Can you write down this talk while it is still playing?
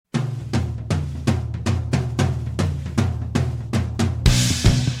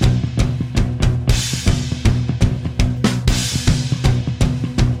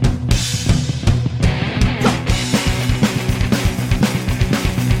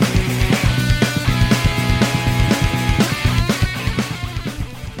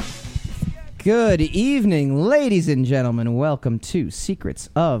Good evening, ladies and gentlemen. Welcome to Secrets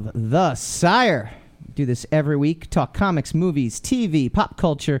of the Sire. We do this every week. Talk comics, movies, TV, pop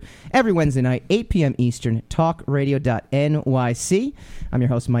culture. Every Wednesday night, 8 p.m. Eastern, talkradio.nyc. I'm your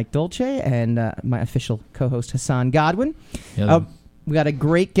host, Mike Dolce, and my official co-host, Hassan Godwin. We got a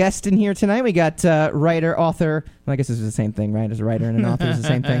great guest in here tonight. We got writer, author. Well, I guess this is the same thing, right? As a writer and an author is the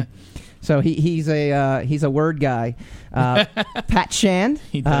same thing. So he's a word guy. Pat Shand.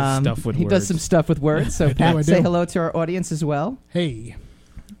 He does stuff with words. He does some stuff with words. So Pat, say hello to our audience as well. Hey.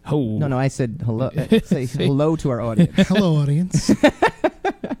 Oh. No, I said hello. Say hello to our audience. Hello, audience.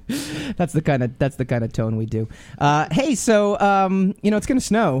 That's the kind of tone we do. Hey, so it's going to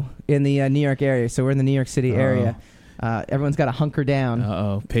snow in the New York area. So we're in the New York City area. Everyone's got to hunker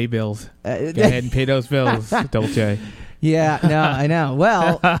down. Pay bills. Go ahead and pay those bills, Dolce. Yeah, no, I know.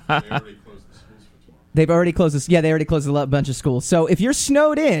 Well, they've already closed this. Yeah, they already closed a bunch of schools. So if you're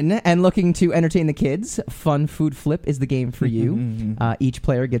snowed in and looking to entertain the kids, Fun Food Flip is the game for you. Each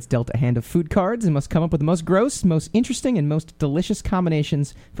player gets dealt a hand of food cards and must come up with the most gross, most interesting, and most delicious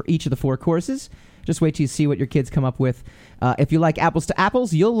combinations for each of the 4 courses. Just wait till you see what your kids come up with. If you like apples to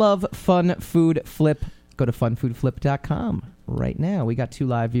apples, you'll love Fun Food Flip. Go to funfoodflip.com right now. We got 2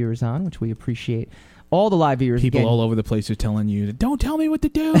 live viewers on, which we appreciate. All the live viewers. People all over the place are telling you, don't tell me what to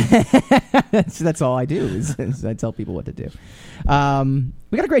do. That's all I do is I tell people what to do.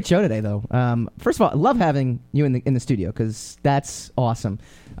 We got a great show today, though. First of all, I love having you in the studio because that's awesome.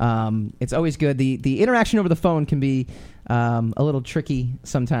 It's always good. The interaction over the phone can be a little tricky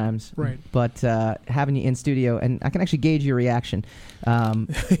sometimes. Right. But having you in studio, and I can actually gauge your reaction.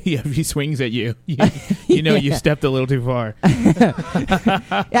 Yeah, if he swings at you, you stepped a little too far. Yeah,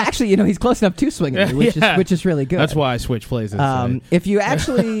 actually, he's close enough to swing at me, which is really good. That's why I switched places. If you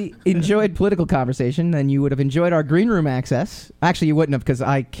actually enjoyed political conversation, then you would have enjoyed our green room access. Actually, you wouldn't have because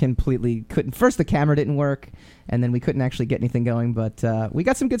I completely couldn't. First, the camera didn't work, and then we couldn't actually get anything going. But we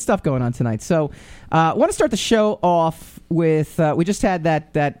got some good stuff going on tonight. So I want to start the show off with we just had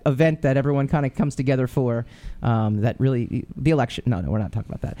that event that everyone kind of comes together for. That really the election. No, we're not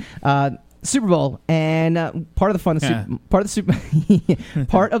talking about that. Super Bowl, and part of the fun of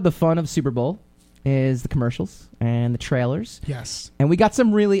fun of Super Bowl is the commercials and the trailers. Yes, and we got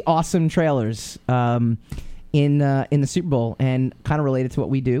some really awesome trailers in the Super Bowl, and kind of related to what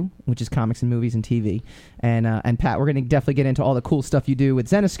we do, which is comics and movies and TV. And Pat, we're going to definitely get into all the cool stuff you do with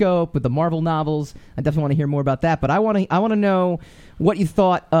Zenescope, with the Marvel novels. I definitely want to hear more about that. But I want to know what you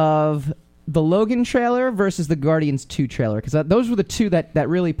thought of the Logan trailer versus the Guardians 2 trailer, because those were the 2 that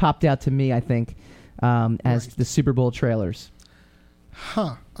really popped out to me, I think, as the Super Bowl trailers.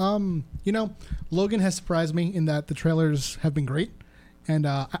 Logan has surprised me in that the trailers have been great, and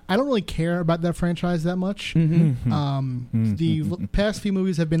I don't really care about that franchise that much. The past few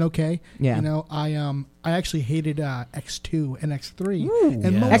movies have been okay. Yeah. I actually hated X2 and X3.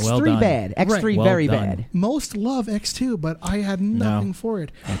 And X3 bad. X3 Well very done. bad. Most love X2, but I had nothing for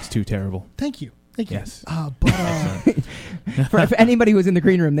it. X2 terrible. Thank you. Yes. For anybody who was in the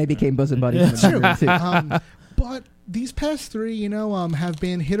green room, they became bosom buddies. True. But these past 3, have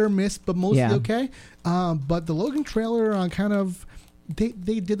been hit or miss, but mostly okay. But the Logan trailer kind of...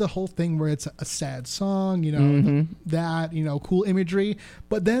 They did the whole thing where it's a sad song, cool imagery.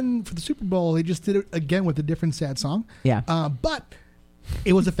 But then for the Super Bowl, they just did it again with a different sad song. Yeah. But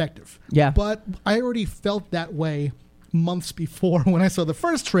it was effective. Yeah. But I already felt that way months before when I saw the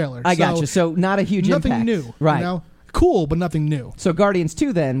first trailer. I got you. So not a huge nothing impact. New. Right. Cool, but nothing new. So Guardians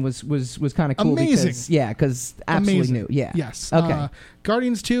 2 then was kind of cool. Amazing. Because absolutely Amazing. new. Yeah. Yes. Okay.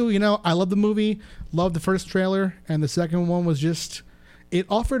 Guardians 2, I love the movie, loved the first trailer, and the second one was just... It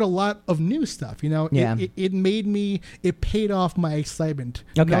offered a lot of new stuff, It paid off my excitement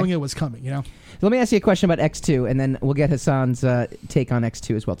knowing it was coming, Let me ask you a question about X2, and then we'll get Hassan's take on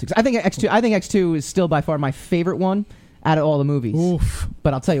X2 as well, too. 'Cause I think X2 is still by far my favorite one out of all the movies. Oof.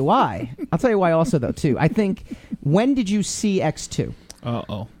 But I'll tell you why. I'll tell you why also, though, too. I think, when did you see X2?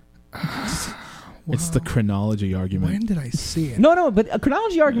 Uh-oh. It's the chronology argument. When did I see it? No, but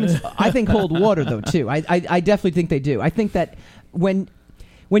chronology arguments, I think, hold water, though, too. I definitely think they do. I think that when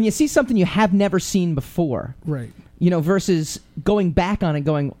you see something you have never seen before, right? Versus going back on it,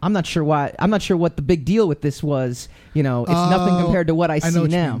 going, I'm not sure why. I'm not sure what the big deal with this was. It's nothing compared to what I see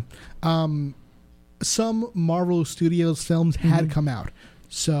now. Some Marvel Studios films had come out,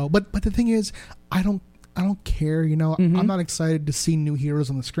 so but the thing is, I don't care. I'm not excited to see new heroes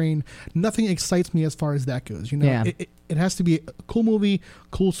on the screen. Nothing excites me as far as that goes. It has to be a cool movie,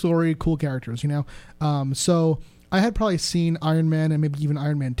 cool story, cool characters. So. I had probably seen Iron Man and maybe even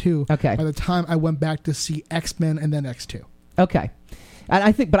Iron Man 2 by the time I went back to see X-Men and then X2. Okay. And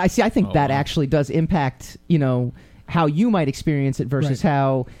I think that wow. actually does impact, how you might experience it versus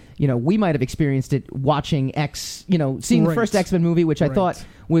how, we might have experienced it watching seeing the first X-Men movie, which I thought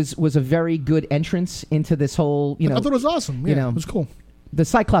was a very good entrance into this whole, I thought it was awesome. Yeah, it was cool. The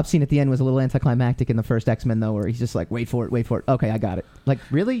Cyclops scene at the end was a little anticlimactic in the first X-Men, though, where he's just like, wait for it. Okay, I got it. Like,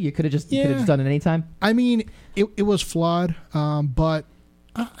 really? You could have just done it anytime? I mean, it was flawed, but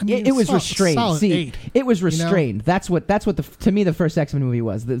it was restrained. Solid 8, it was restrained. That's what to me the first X-Men movie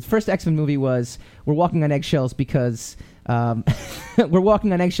was. The first X-Men movie was we're walking on eggshells because of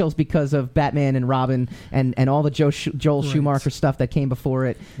Batman and Robin and all the Joel Schumacher stuff that came before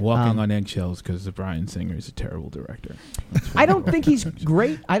it. Walking on eggshells because Bryan Singer is a terrible director. I don't think he's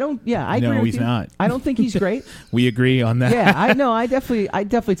great. I agree No, with he's you. not. I don't think he's great. We agree on that. Yeah, I know. I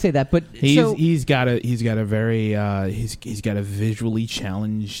definitely say that. But he's got a visually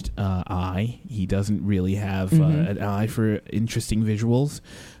challenged eye. He doesn't really have an eye for interesting visuals.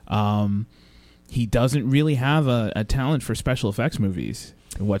 He doesn't really have a talent for special effects movies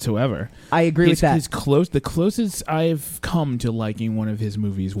whatsoever. I agree with that. The closest I've come to liking one of his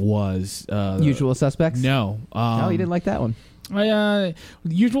movies was Usual Suspects. No, no, you didn't like that one.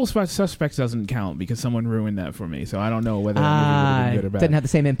 Usual Suspects doesn't count because someone ruined that for me, so I don't know whether that movie would have been good or bad. Didn't have the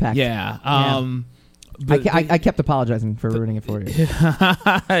same impact. Yeah. I kept apologizing for ruining it for you.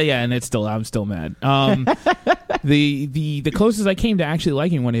 Yeah, and I'm still mad. The closest I came to actually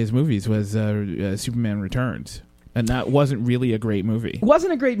liking one of his movies was Superman Returns, and that wasn't really a great movie. It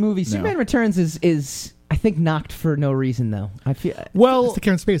wasn't a great movie. No. Superman Returns is I think knocked for no reason though. I feel it's the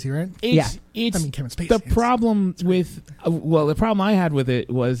Kevin Spacey, right? It's Kevin Spacey. The problem the problem I had with it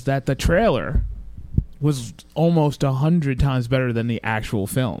was that the trailer was almost 100 times better than the actual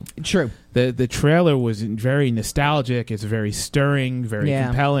film. True. The trailer was very nostalgic. It's very stirring, very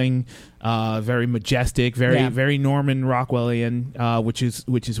compelling, very majestic, very Norman Rockwellian, which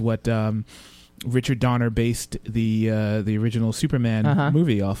is what Richard Donner based the original Superman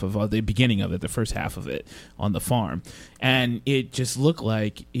movie off of, the beginning of it, the first half of it, on the farm, and it just looked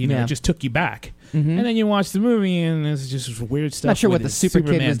like it just took you back. Mm-hmm. And then you watch the movie, and it's just weird stuff. Not sure what the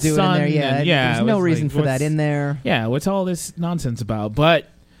Superman kid was doing in there. Yeah, there's no reason for that in there. Yeah, what's all this nonsense about? But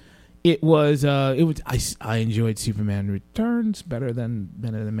it was. I enjoyed Superman Returns better than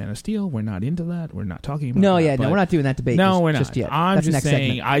Man of Steel. We're not into that. We're not talking about. No, we're not doing that debate. No, we're not. Just yet. I'm That's just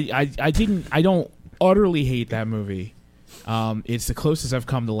saying. segment. I don't utterly hate that movie. It's the closest I've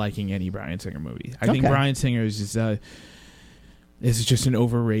come to liking any Bryan Singer movie. I think Bryan Singer is just an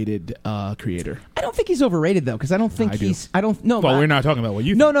overrated creator. I don't think he's overrated though, because I don't think he's. I don't know. Well, we're not talking about what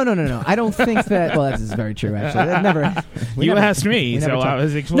you. No. I don't think that. Well, that is very true. Actually, you asked me, so I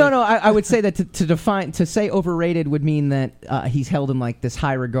was explaining. No. I would say that to say overrated would mean that he's held in like this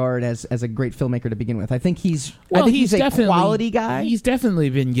high regard as a great filmmaker to begin with. I think he's a quality guy. He's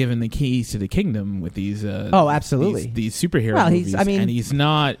definitely been given the keys to the kingdom with these. Absolutely. These superhero movies. And he's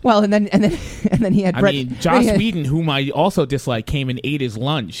not. Well, and then he had. Joss Whedon, whom I also dislike, came and ate his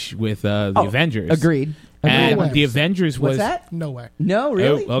lunch with the Avengers. Agreed. And the Avengers was... What's that? No way. No,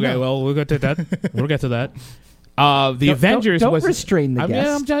 really? Oh, okay, no. Well, we'll get to that. We'll get to that. Avengers don't was... restrain the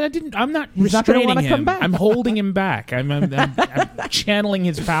guest. I'm not He's restraining not him. come back. I'm holding him back. I'm channeling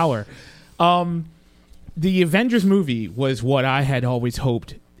his power. The Avengers movie was what I had always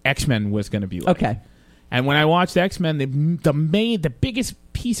hoped X-Men was going to be like. Okay. And when I watched X-Men, the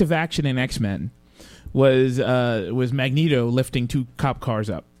biggest piece of action in X-Men was Magneto lifting 2 cop cars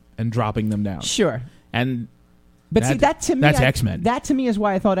up and dropping them down. Sure. But that to me, that's X-Men. That to me is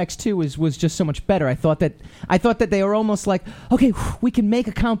why I thought X2 was just so much better. I thought that they were almost like, okay, we can make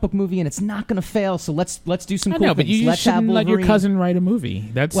a comic book movie and it's not going to fail. So let's do some. Cool but things. you shouldn't let your cousin write a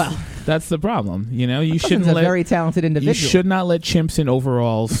movie. That's the problem. You shouldn't let. A very talented individual. You should not let chimps in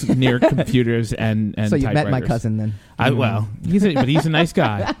overalls near computers and. So you met my cousin then. He's a nice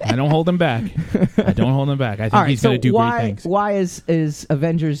guy. I don't hold him back. I think he's going to do great things. Why is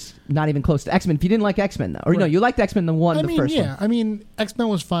Avengers not even close to X-Men? If you didn't like X-Men, though, or no, you liked X-Men the first one. I mean, X-Men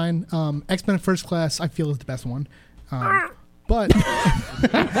was fine. X-Men First Class, I feel, is the best one. But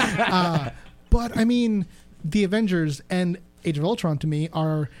I mean, the Avengers and Age of Ultron to me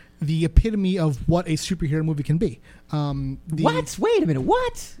are the epitome of what a superhero movie can be. What? Wait a minute.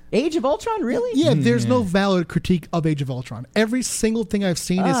 What? Age of Ultron? Really? Yeah, there's no valid critique of Age of Ultron. Every single thing I've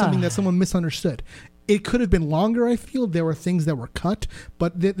seen is something that someone misunderstood. It could have been longer, I feel. There were things that were cut,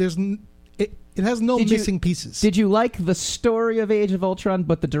 but it has no missing pieces. Did you like the story of Age of Ultron,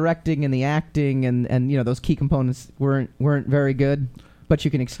 but the directing and the acting and those key components weren't very good? But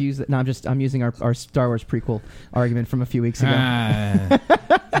you can excuse that. No, I'm using our Star Wars prequel argument from a few weeks ago. No,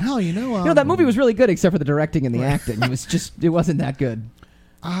 that movie was really good except for the directing and the acting. It wasn't that good.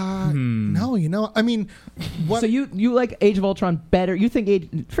 No, I mean, what? So you like Age of Ultron better? You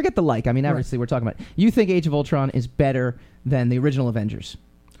think forget the like. I mean, obviously we're talking about. You think Age of Ultron is better than the original Avengers?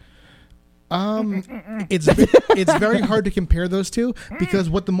 It's very hard to compare those two because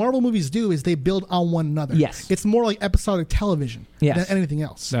what the Marvel movies do is they build on one another. Yes, it's more like episodic television than anything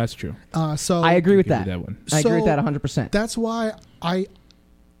else. That's true. So I agree with that. I agree with that 100%. That's why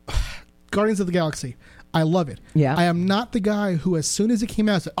Guardians of the Galaxy. I love it. Yeah. I am not the guy who, as soon as it came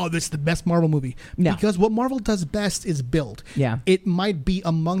out, said, "Oh, this is the best Marvel movie." No. Because what Marvel does best is build. Yeah. It might be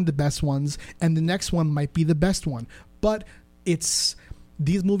among the best ones, and the next one might be the best one. But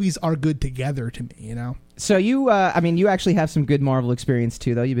these movies are good together to me, So you actually have some good Marvel experience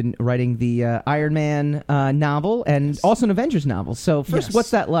too, though. You've been writing the Iron Man novel and also an Avengers novel. So first, what's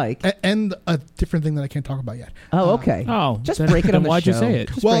that like? And a different thing that I can't talk about yet. Oh, okay. Just break it on the why'd show. you say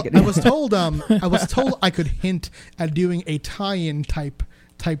it? Well, I was told I could hint at doing a tie-in type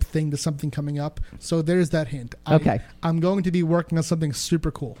thing to something coming up. So there's that hint. Okay. I'm going to be working on something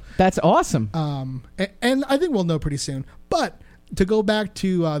super cool. That's awesome. And I think we'll know pretty soon. But to go back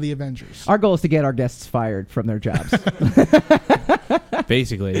to the Avengers. Our goal is to get our guests fired from their jobs.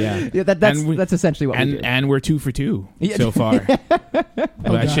 Basically, yeah. That's essentially what we do. And we're 2 for 2 so far.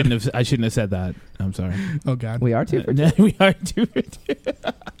 I shouldn't have said that. I'm sorry. Oh God. We are 2 for 2. We are 2 for 2.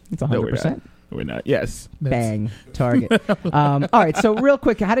 It's 100%. We're not. Yes. Bang. Target. All right. So real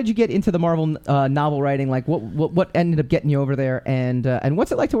quick, how did you get into the Marvel novel writing? Like what ended up getting you over there, and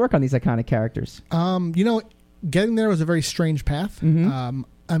what's it like to work on these iconic characters? Getting there was a very strange path. Mm-hmm.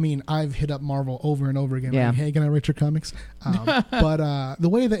 I mean, I've hit up Marvel over and over again. Yeah. Like, hey, can I write your comics? But the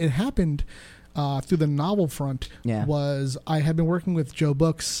way that it happened through the novel front was I had been working with Joe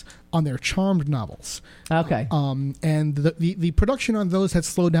Books on their Charmed novels. Okay. And the production on those had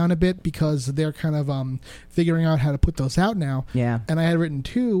slowed down a bit because they're kind of figuring out how to put those out now. Yeah. And I had written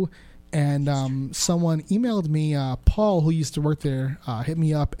 2. And someone emailed me, Paul, who used to work there, hit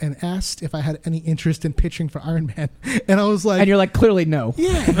me up and asked if I had any interest in pitching for Iron Man. And I was like... And you're like, clearly no.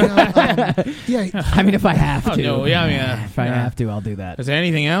 Yeah. Yeah. I mean, if I have to. No, if I have to, I'll do that. Is there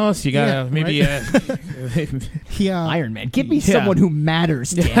anything else? You got to maybe... Iron Man. Give me someone who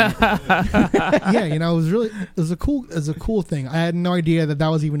matters, damn it. Yeah, it was a cool thing. I had no idea that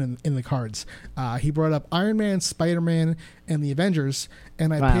was even in the cards. He brought up Iron Man, Spider-Man, and the Avengers,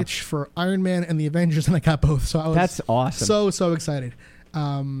 and I pitched for Iron Man and the Avengers, and I got both. So I was That's awesome. So excited.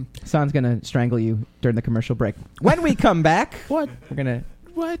 Son's gonna strangle you during the commercial break. When we come back, what we're gonna.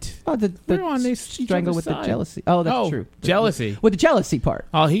 What? Oh, we're on this strangle with the jealousy. Oh, that's true. Jealousy. With the jealousy part.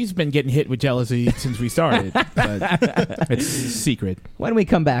 Oh, he's been getting hit with jealousy since we started. But it's secret. When we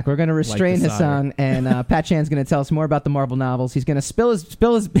come back, we're going to restrain Hassan, and Pat Chan's going to tell us more about the Marvel novels. He's going to spill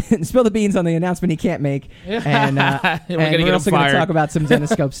the beans on the announcement he can't make, and we're also going to talk about some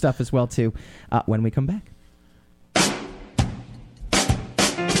Zenescope stuff as well too. When we come back.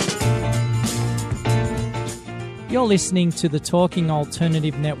 You're listening to the Talking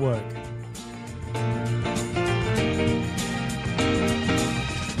Alternative Network.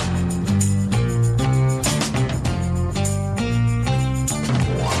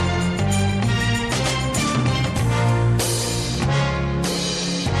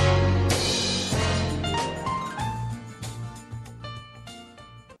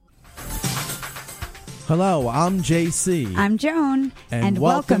 Hello, I'm JC. I'm Joan. And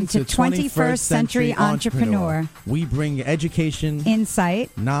welcome to 21st Century Entrepreneur. We bring education,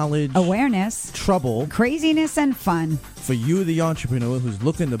 insight, knowledge, awareness, trouble, craziness, and fun for you, the entrepreneur who's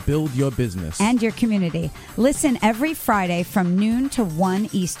looking to build your business and your community. Listen every Friday from noon to 1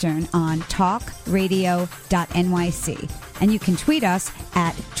 Eastern on talkradio.nyc. And you can tweet us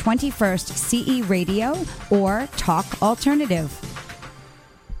at 21st CE Radio or Talk Alternative.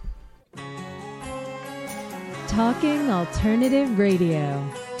 Talking Alternative Radio,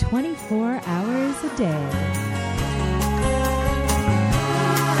 24 hours a day.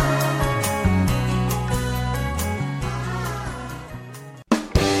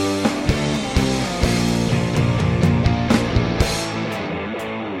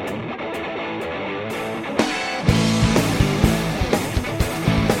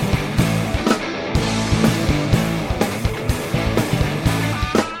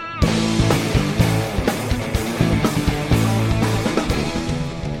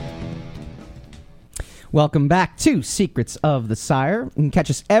 Welcome back to Secrets of the Sire. You can catch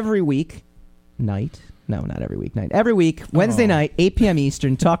us every week night. No, not every week night. Every week, Wednesday night, 8 p.m.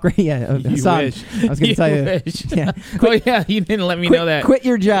 Eastern, Talk Radio. You Son, wish. I was going to tell you. Yeah. Oh, yeah, you didn't let me know that. Quit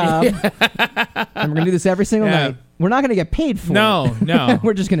your job. And we're going to do this every single night. We're not going to get paid for it. No.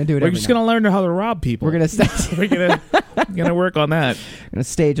 We're just going to do it. We're just going to learn how to rob people. We're going to we're going to work on that. We're going to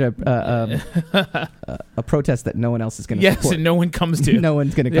stage a protest that no one else is going to support. Yes, and no one comes to. No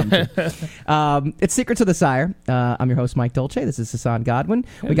one's going to come to. It's Secrets of the Sire. I'm your host, Mike Dolce. This is Hassan Godwin.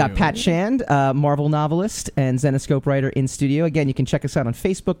 We got Pat Shand, Marvel novelist and Zenescope writer in studio. Again, you can check us out on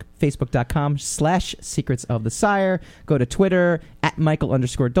Facebook, facebook.com/Secrets of the Sire. Go to Twitter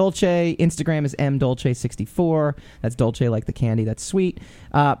 @Michael_Dolce. Instagram is mdolce64. That's Dolce like the candy. That's sweet.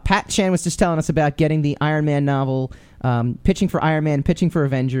 Pat Shand was just telling us about getting the Iron Man novel, pitching for Iron Man, pitching for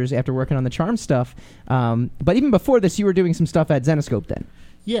Avengers after working on the Charm stuff. But even before this, you were doing some stuff at Zenescope then.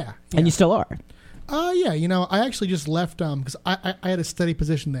 Yeah. And you still are. Yeah, I actually just left because I had a steady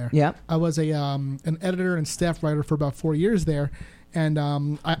position there. Yeah. I was an editor and staff writer for about 4 years there. And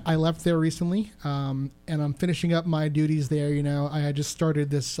I left there recently, and I'm finishing up my duties there. I had just started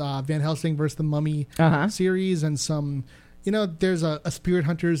this Van Helsing versus the Mummy series, and some, there's a Spirit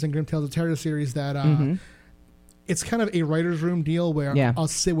Hunters and Grim Tales of Terror series that it's kind of a writer's room deal where I'll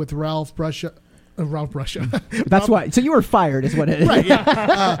sit with Ralph Brusha. That's why. So you were fired, is what it is. Right,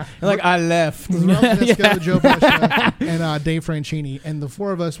 yeah. I left. Ralph Tedesco, Joe Brusha, and Dave Franchini. And the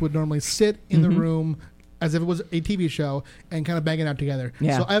four of us would normally sit in the room as if it was a TV show and kind of bang it out together.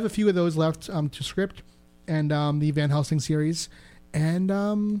 Yeah. So I have a few of those left to script and the Van Helsing series. And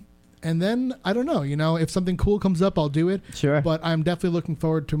then, I don't know, if something cool comes up, I'll do it. Sure. But I'm definitely looking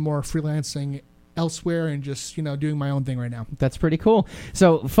forward to more freelancing elsewhere and just, doing my own thing right now. That's pretty cool.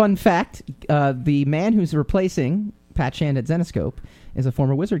 So, fun fact, the man who's replacing Pat Shand at Zenescope is a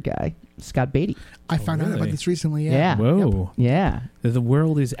former Wizard guy, Scott Beatty. I found out about this recently, yeah. Whoa. Yep. Yeah. The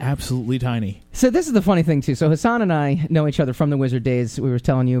world is absolutely tiny. So this is the funny thing, too. So Hassan and I know each other from the Wizard days. We were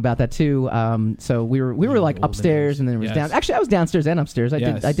telling you about that, too. So we were like upstairs, and then it was down. Actually, I was downstairs and upstairs. I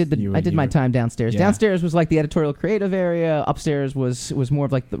did my time downstairs. Yeah. Downstairs was like the editorial creative area. Upstairs was more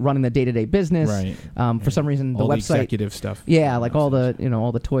of like running the day-to-day business. Right. For some reason, the all website. The executive stuff. Yeah, like all the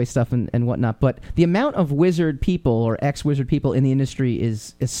all the toy stuff and whatnot. But the amount of Wizard people or ex-Wizard people in the industry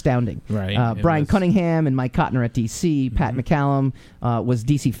is astounding. Right. Brian Cunningham and Mike Cotner at DC. Pat McCallum was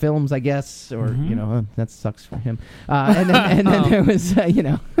DC Films, I guess, or that sucks for him. And then there was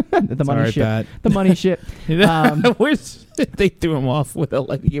the money ship. Pat. The money ship. They threw him off with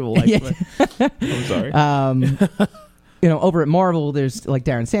a evil life. I'm sorry. Over at Marvel, there's like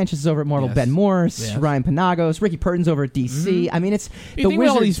Darren Sanchez is over at Marvel, Ben Morse, Ryan Panagos, Ricky Purton's over at DC. I mean, it's you think with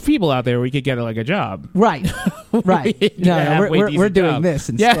all these people out there, we could get like a job, right? Right. No, we're doing this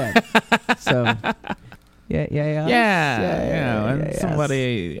instead. So. Yeah.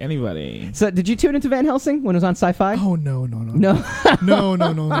 Somebody, anybody. So, did you tune into Van Helsing when it was on Sci-Fi? Oh no. No.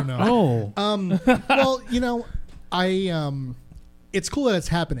 Oh. Well, it's cool that it's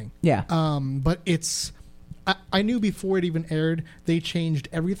happening. Yeah. But it's. I knew before it even aired, they changed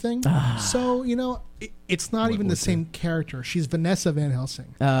everything. So, it's not even the same character. She's Vanessa Van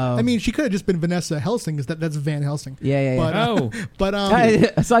Helsing. Oh. I mean, she could have just been Vanessa Helsing because that's Van Helsing. Yeah. But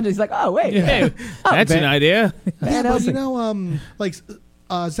Sanjay's like, oh, wait. Yeah. That's an idea. Yeah, but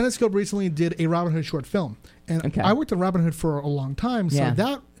Zenescope recently did a Robin Hood short film. And I worked on Robin Hood for a long time, so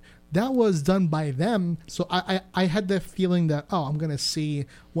that was done by them. So I had the feeling that, I'm going to see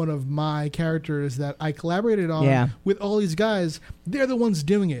one of my characters that I collaborated on with all these guys. They're the ones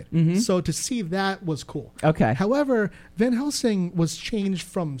doing it. Mm-hmm. So to see that was cool. Okay. However, Van Helsing was changed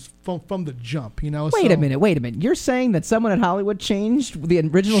from the jump, Wait a minute. You're saying that someone at Hollywood changed the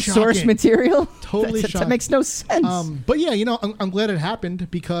original source material? Totally shocking. That makes no sense. But yeah, I'm glad it happened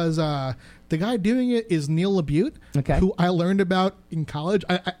because the guy doing it is Neil LaBute, who I learned about in college.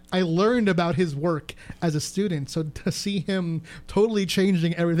 I learned about his work as a student, so to see him totally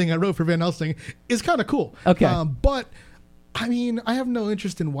changing everything I wrote for Van Helsing is kind of cool. Okay. But, I mean, I have no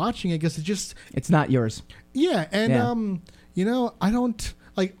interest in watching it because it's not yours. Yeah, and, I don't,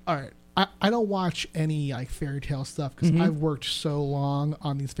 all right. I don't watch any fairy tale stuff because I've worked so long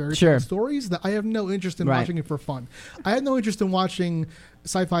on these fairy tale stories that I have no interest in watching it for fun. I have no interest in watching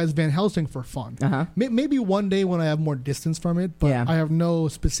Sci-Fi's Van Helsing for fun. Maybe one day when I have more distance from it, but I have no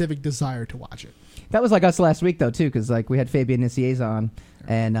specific desire to watch it. That was like us last week, though, too, because we had Fabian Nissiers on.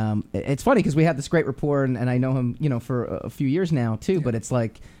 And it's funny because we had this great rapport, and I know him, for a few years now, too. But it's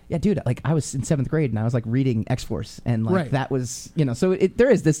like, yeah, dude, I was in 7th grade, and I was, reading X-Force. And, that was, so there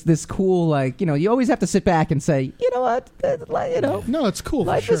is this cool, you always have to sit back and say, you know what, No, it's cool.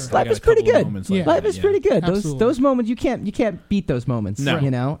 Life for is sure. life is pretty good. Life is pretty good. Absolutely. Those moments, you can't beat those moments,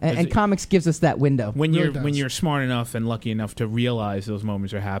 No. And comics gives us that window. When you're smart enough and lucky enough to realize those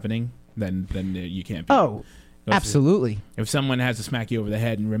moments are happening, then you can't beat Oh. Absolutely. If someone has to smack you over the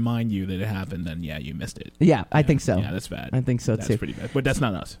head and remind you that it happened, then yeah, you missed it. Yeah, I think so. Yeah, that's bad. I think so, that's too. Pretty bad. But that's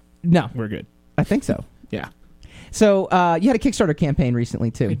not us. No. We're good. I think so. Yeah. So you had a Kickstarter campaign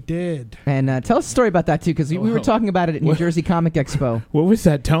recently, too. I did. And tell us a story about that, too, because we were talking about it at New Jersey Comic Expo. What was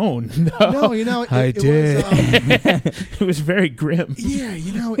that tone? No, you know, I did. Was, it was very grim. Yeah,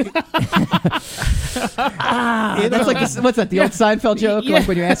 you know. That's like this, what's that? The old Seinfeld joke, like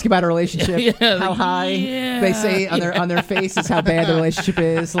when you ask about a relationship, how high they say on their face is how bad the relationship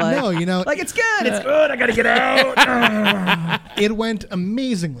is. Like, no, you know, like it's good. It's good. I gotta get out. It went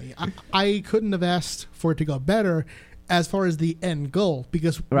amazingly. I couldn't have asked for it to go better as far as the end goal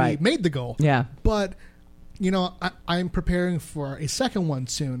because we made the goal. Yeah, but. You know, I'm preparing for a second one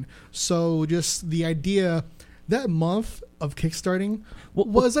soon. So just the idea that month of kickstarting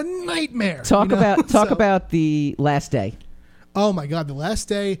was a nightmare. Talk about the last day. Oh my God, the last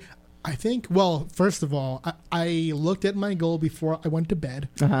day. I think. Well, first of all, I looked at my goal before I went to bed.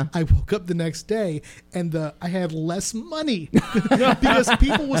 I woke up the next day and I had less money because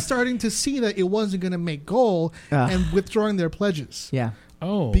people were starting to see that it wasn't going to make goal and withdrawing their pledges. Yeah.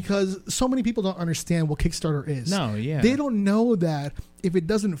 Oh. Because so many people don't understand what Kickstarter is. No, yeah. They don't know that if it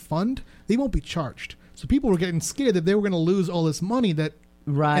doesn't fund, they won't be charged. So people were getting scared that they were going to lose all this money that...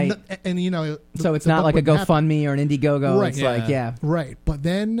 Right. And you know... So it's not like a GoFundMe or an Indiegogo. Right. It's like, yeah. Right. But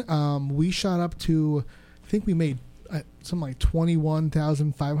then we shot up to... I think we made something like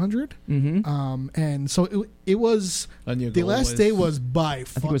 21,500. Mm-hmm. And so it was... The last day was by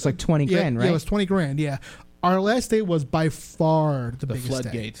far... I think it was like 20 grand, right? Yeah, it was 20 grand, yeah. Our last day was by far the biggest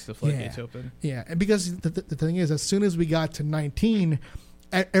floodgates. day. The floodgates open. Yeah, and because the thing is, as soon as we got to 19,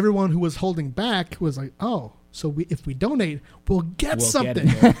 everyone who was holding back was like, "Oh, so if we donate, we'll get something."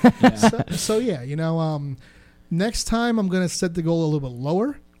 So yeah, you know, next time I'm going to set the goal a little bit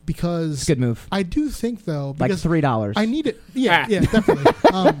lower because good move. I do think though, like $3. I need it. Yeah, definitely.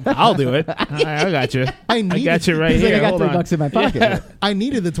 I'll do it. I got you. I got you right here. I got $3 in my pocket. Yeah. I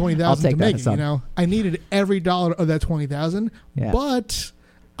needed the 20,000 to make it. You know, I needed every dollar of that 20,000. Yeah. But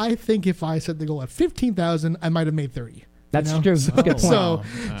I think if I set the goal at 15,000, I might have made 30. That's true. Good point. So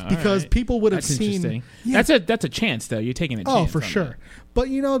because people would have seen. Yeah. That's a chance though. You're taking a chance. Oh, for sure. That. But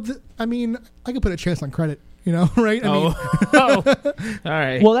you know, I mean, I could put a chance on credit. You know, right? I mean, all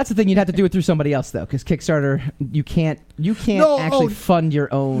right. Well, that's the thing. You'd have to do it through somebody else, though, because Kickstarter, you can't actually fund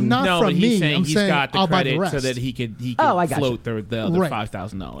your own. Not from he's me. saying he's got the credit the so that he could float the other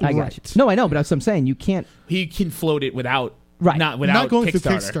 $5,000. I got you. No, I know, but that's what I'm saying. You can't. He can float it without. Right. Not without going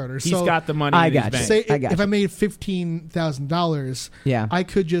Kickstarter. through Kickstarter. He's got the money. I in got his you. bank. Say if I made $15,000, I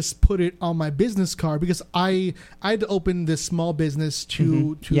could just put it on my business card because I had to open this small business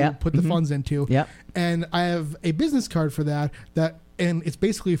to put the funds into. Yeah. And I have a business card for that and it's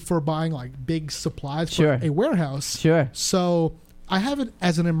basically for buying like big supplies for a warehouse. Sure. So I have it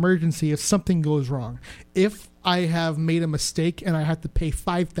as an emergency if something goes wrong. If I have made a mistake and I have to pay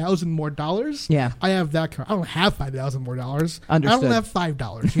 $5,000 more, I have that card. I don't have $5,000 more. Understood. I don't have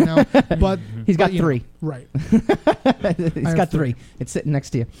 $5, you know. But he's got three. Know, right. He's got three. It's sitting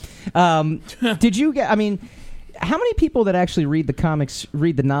next to you. Did you get? I mean, how many people that actually read the comics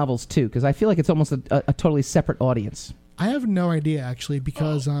read the novels too? Because I feel like it's almost a totally separate audience. I have no idea actually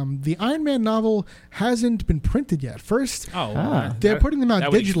because the Iron Man novel hasn't been printed yet. First, they're putting them out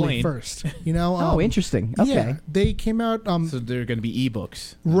digitally first. You know. Interesting. Okay. Yeah, they came out. So they're going to be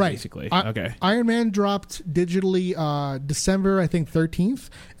ebooks, right? Basically. Okay. Iron Man dropped digitally December, I think 13th,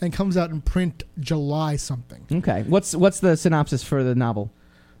 and comes out in print July something. Okay. What's the synopsis for the novel?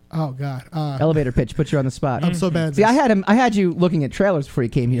 Oh God! Elevator pitch. Put you on the spot. I'm so bad. See, I had you looking at trailers before you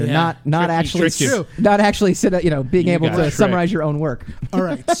came here. Not actually being able to summarize your own work. All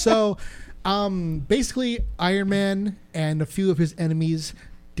right. So, basically, Iron Man and a few of his enemies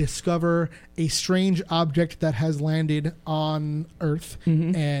discover a strange object that has landed on Earth,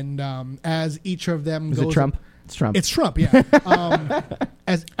 and as each of them goes, it Trump? It's Trump. It's Trump, yeah.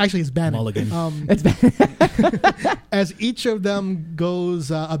 It's Bannon. Mulligan. As each of them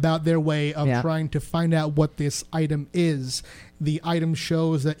goes about their way of trying to find out what this item is, the item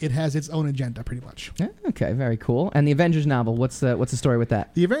shows that it has its own agenda, pretty much. Okay, very cool. And the Avengers novel, what's the story with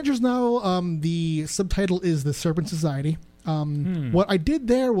that? The Avengers novel, the subtitle is The Serpent Society. What I did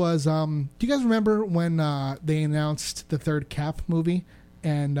there was, do you guys remember when they announced the third Cap movie?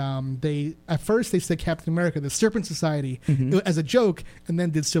 And at first they said Captain America, the Serpent Society, as a joke, and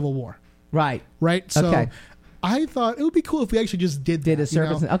then did Civil War. Right. So I thought it would be cool if we actually just did a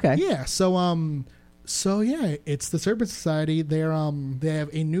Serpent. Okay. Yeah. So yeah, it's the Serpent Society. They have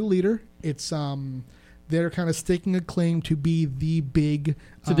a new leader. It's they're kind of staking a claim to be the big.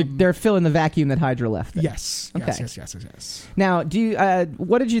 So they're filling the vacuum that Hydra left. Then. Yes. Okay. Yes. Now, do you?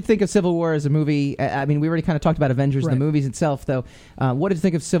 What did you think of Civil War as a movie? I mean, we already kind of talked about Avengers, the movies itself, though. What did you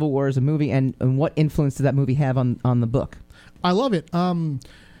think of Civil War as a movie, and what influence did that movie have on the book? I love it.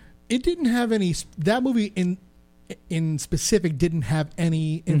 It didn't have any. That movie in specific didn't have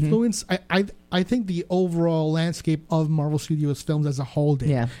any influence. I think the overall landscape of Marvel Studios films as a whole did.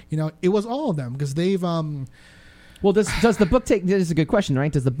 Yeah. It was all of them because they've. Well, does the book take? This is a good question,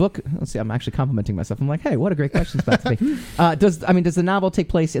 right? Does the book? Let's see. I'm actually complimenting myself. I'm like, hey, what a great question it's about to be. Does the novel take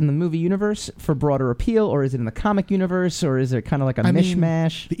place in the movie universe for broader appeal, or is it in the comic universe, or is it kind of like a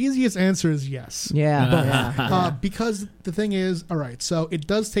mishmash? The easiest answer is yes. Yeah. Because the thing is, all right. So it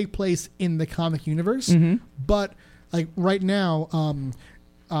does take place in the comic universe, but like right now,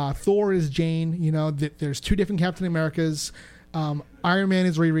 Thor is Jane. There's two different Captain Americas. Iron Man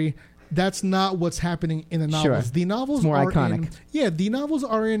is Riri. That's not what's happening in the novels. Sure. The novels it's more are iconic. The novels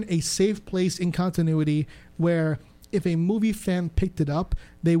are in a safe place in continuity where if a movie fan picked it up,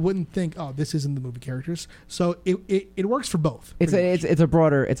 they wouldn't think, "Oh, this isn't the movie characters." So it works for both. It's a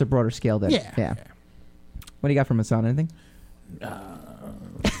broader scale then. Yeah. What do you got from Hassan? Anything?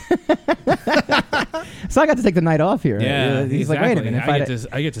 So I got to take the night off here. Yeah, he's like, wait a minute.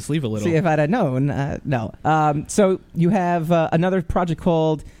 I get to sleep a little. See, if I'd have known, no. So you have another project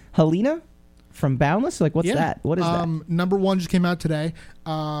called Helena from Boundless. Like, what's that? What is that? Number 1 just came out today.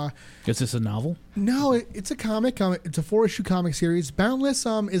 Is this a novel? No, it's a comic. It's a 4-issue comic series. Boundless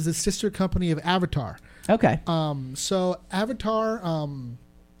is the sister company of Avatar. Okay. So Avatar,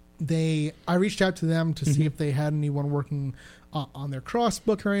 I reached out to them to see if they had anyone working on their cross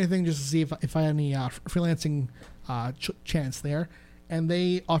book or anything, just to see if I had any freelancing chance there. And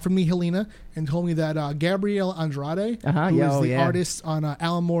they offered me Helena and told me that Gabriel Andrade, who is the artist on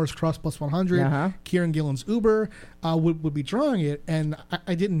Alan Moore's Cross Plus 100, Kieran Gillen's Uber, would be drawing it. And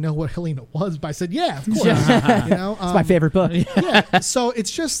I didn't know what Helena was, but I said, yeah, of course. It's my favorite book. Yeah. So it's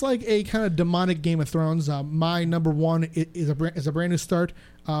just like a kind of demonic Game of Thrones. My number 1 is a brand new start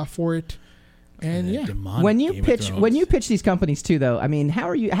for it. And when you pitch these companies too, though, I mean, how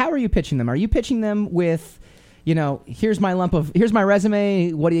are you pitching them? Are you pitching them with, here's my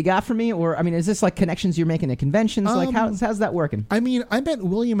resume, what do you got for me? Or, I mean, is this like connections you're making at conventions? Like, how's that working? I mean, I met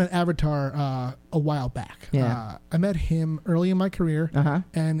William at Avatar a while back. Yeah. I met him early in my career,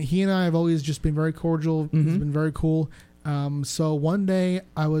 and he and I have always just been very cordial. He's been very cool. So one day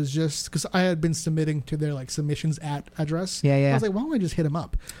I was just, because I had been submitting to their submissions address. I was like, why don't I just hit him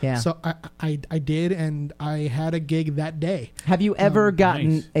up? So I did, and I had a gig that day. Have you ever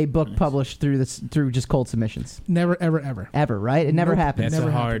gotten a book published through just cold submissions? Never, ever. Ever, right? It never happens. That's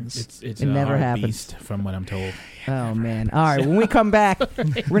never it's a never hard happens. Beast, from what I'm told. Oh man! All right, when we come back,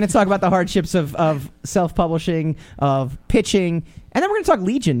 we're going to talk about the hardships of self-publishing, of pitching. And then we're going to talk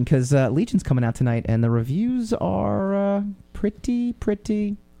Legion, because Legion's coming out tonight, and the reviews are pretty.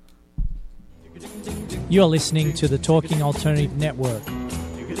 You're listening to the Talking Alternative Network.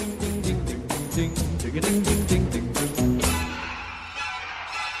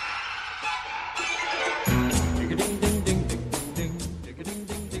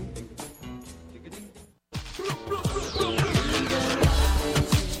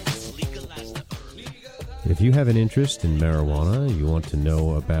 If you have an interest in marijuana, you want to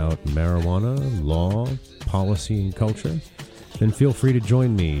know about marijuana, law, policy, and culture, then feel free to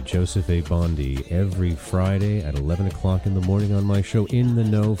join me, Joseph A. Bondi, every Friday at 11 o'clock in the morning on my show In the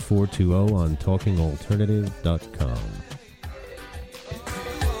Know 420 on TalkingAlternative.com.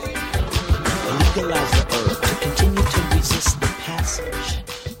 Legalize the herb to continue to resist the passage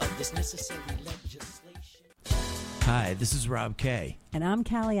of this necessary legislation. Hi, this is Rob Kay. And I'm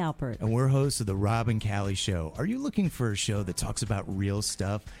Callie Alpert. And we're hosts of The Rob and Callie Show. Are you looking for a show that talks about real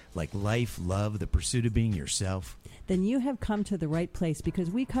stuff like life, love, the pursuit of being yourself? Then you have come to the right place,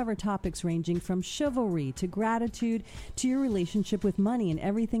 because we cover topics ranging from chivalry to gratitude to your relationship with money and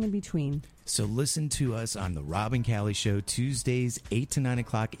everything in between. So listen to us on The Rob and Callie Show, Tuesdays, 8 to 9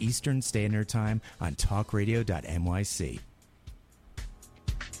 o'clock Eastern Standard Time on talkradio.nyc.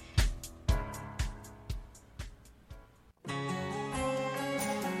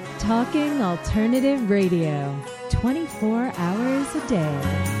 Talking Alternative Radio, 24 hours a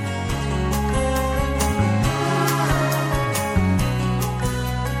day.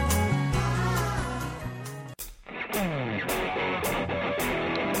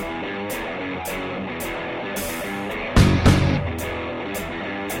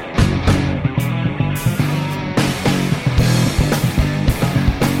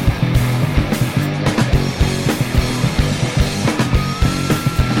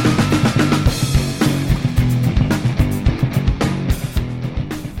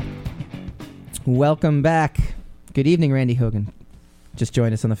 Welcome back. Good evening, Randy Hogan. Just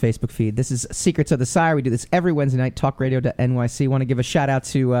joined us on the Facebook feed. This is Secrets of the Sire. We do this every Wednesday night, talkradio.nyc. Want to give a shout-out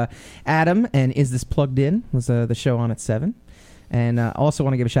to Adam and Is This Plugged In? Was the show on at 7. And also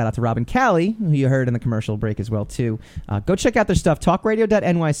want to give a shout-out to Robin Callie, who you heard in the commercial break as well, too. Go check out their stuff,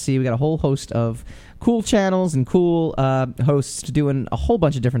 talkradio.nyc. We got a whole host of cool channels and cool hosts doing a whole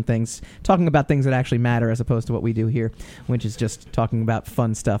bunch of different things, talking about things that actually matter as opposed to what we do here, which is just talking about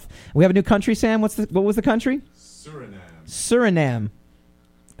fun stuff. We have a new country, Sam. What was the country? Suriname.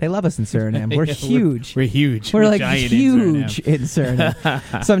 They love us in Suriname. We're huge. We're huge. We're like huge in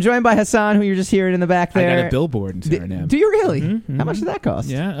Suriname. So I'm joined by Hassan, who you're just hearing in the back there. I got a billboard in Suriname. Do you really? Mm-hmm. How much did that cost?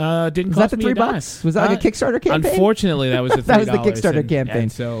 Yeah, didn't cost me $3? Was that like a Kickstarter campaign? Unfortunately, that was the $3. That was the Kickstarter campaign.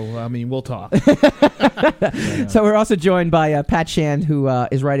 And so, I mean, we'll talk. So we're also joined by Pat Shand, who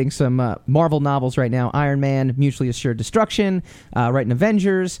is writing some Marvel novels right now. Iron Man, Mutually Assured Destruction, writing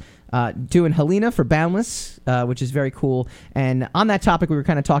Avengers. Doing Helena for Boundless, which is very cool. And on that topic we were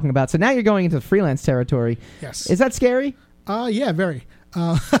kind of talking about. So now you're going into the freelance territory. Yes. Is that scary? Yeah, very.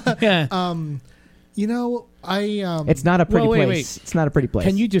 Yeah. You know, it's not a pretty place. Wait. It's not a pretty place.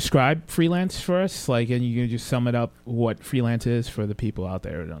 Can you describe freelance for us? Like, and you can just sum it up what freelance is for the people out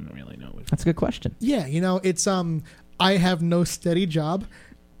there who don't really know it. That's a good question. Yeah, you know, it's I have no steady job.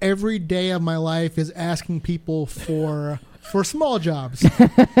 Every day of my life is asking people for small jobs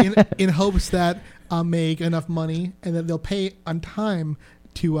in hopes that I'll make enough money and that they'll pay on time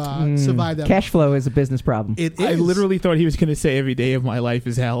to survive that. Cash flow is a business problem. It is. I literally thought he was going to say every day of my life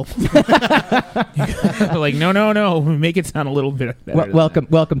is hell. Like, no. Make it sound a little bit better.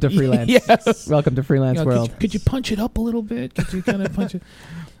 Welcome to freelance. Yes. Welcome to freelance world. Could you punch it up a little bit? Could you kind of punch it?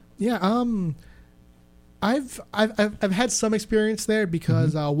 Yeah. I've had some experience there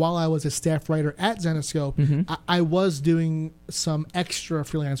because while I was a staff writer at Zenescope, I was doing some extra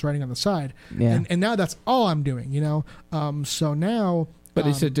freelance writing on the side, and now that's all I'm doing. You know, so now. But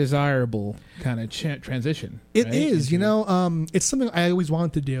it's a desirable kind of transition. It is, you know. It's something I always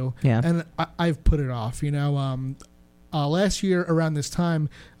wanted to do, and I've put it off. You know, last year around this time,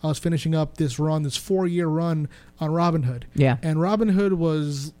 I was finishing up this 4-year run on Robinhood. Yeah, and Robinhood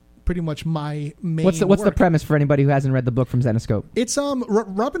was pretty much my main. What's the premise for anybody who hasn't read the book from Zenescope? It's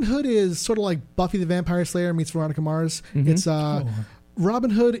Robinhood is sort of like Buffy the Vampire Slayer meets Veronica Mars. It's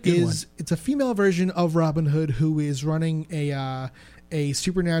Robinhood it's a female version of Robin Hood who is running a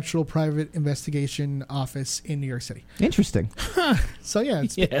supernatural private investigation office in New York City. Interesting. So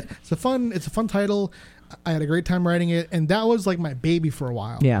it's a fun title. I had a great time writing it, and that was like my baby for a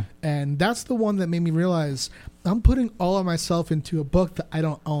while. Yeah. And that's the one that made me realize I'm putting all of myself into a book that I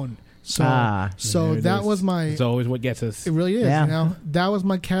don't own. So that was my... It's always what gets us. It really is, you know. That was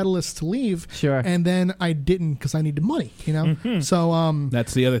my catalyst to leave. Sure. And then I didn't because I needed money, you know. So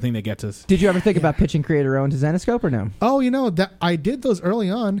that's the other thing that gets us. Did you ever think about pitching Creator Own to Zenescope or no? Oh, you know, that I did those early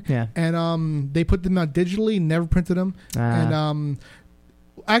on. Yeah. And they put them out digitally, never printed them. And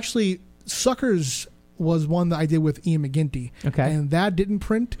actually, Suckers was one that I did with Ian McGinty. Okay. And that didn't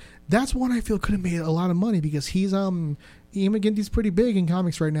print. That's one I feel could have made a lot of money because he's Ian McGinty's pretty big in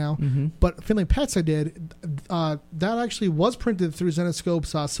comics right now. But Finley Pets I did, that actually was printed through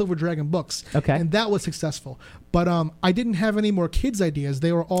Zenescope's Silver Dragon books. Okay. And that was successful. But I didn't have any more kids' ideas.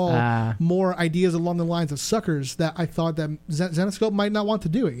 They were all more ideas along the lines of Suckers that I thought that Zenescope might not want to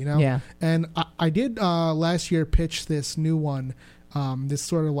do it, you know? Yeah. And I did last year pitch this new one, this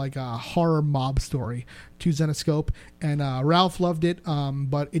sort of like a horror mob story to Zenescope. And Ralph loved it,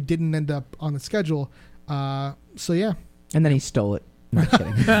 but it didn't end up on the schedule. So, yeah. And then he stole it. No,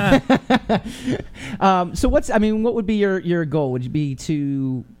 kidding. So what would be your goal? Would it be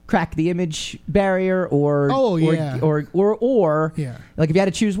to crack the Image barrier or or like if you had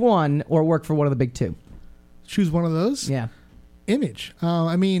to choose one or work for one of the big two? Choose one of those? Yeah. Image.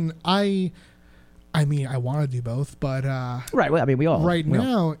 I want to do both, but right. Well, I mean, we all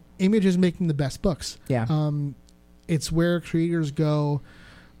now Image is making the best books. Yeah. It's where creators go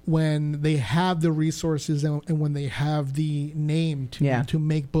when they have the resources and when they have the name to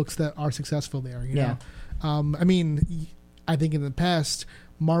make books that are successful there. You know? I think in the past,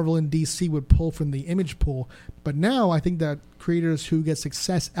 Marvel and DC would pull from the Image pool, but now I think that creators who get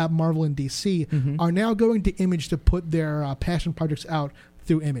success at Marvel and DC are now going to Image to put their passion projects out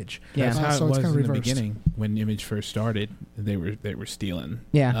through Image. That's how so it was it's kind of in reversed. the beginning when Image first started. They were stealing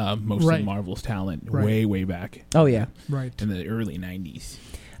most Right. of Marvel's talent Right. way back. Oh yeah, right in the early 90s.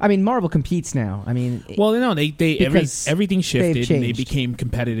 I mean, Marvel competes now. I mean, everything shifted and they changed. became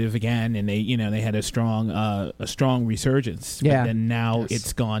competitive again, and they had a strong resurgence. Yeah. But then now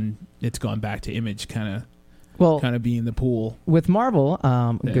it's gone back to Image kind of. kind of be in the pool with Marvel.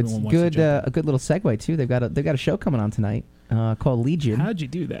 everyone wants to jump A good little segue too. They've got a show coming on tonight. Called Legion. How'd you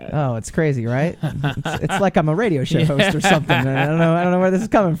do that? Oh, it's crazy, right? it's like I'm a radio show host or something. I don't know where this is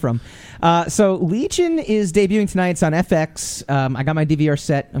coming from. So Legion is debuting tonight. It's on FX. I got my DVR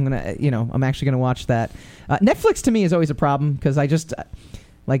set. I'm actually gonna watch that. Netflix to me is always a problem because I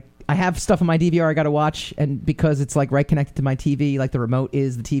have stuff on my DVR I got to watch, and because it's like right connected to my TV, like the remote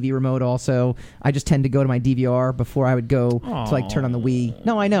is the TV remote also, I just tend to go to my DVR before I would go to like turn on the Wii.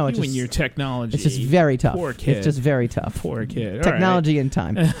 No, I know. You and your technology. It's just very tough. Poor kid. It's just very tough. Poor kid. Technology and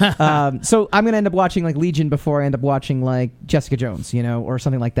time. So I'm going to end up watching like Legion before I end up watching like Jessica Jones, or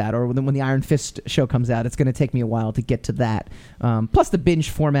something like that. Or when the Iron Fist show comes out, it's going to take me a while to get to that. Plus the binge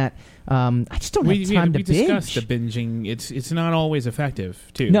format. I just don't have time to binge. We discussed the binging. It's not always effective,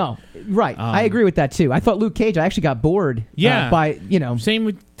 too. No, right. I agree with that, too. I thought Luke Cage, I actually got bored by.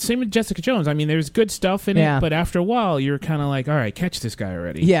 Same with Jessica Jones. I mean, there's good stuff in it, but after a while, you're kind of like, all right, catch this guy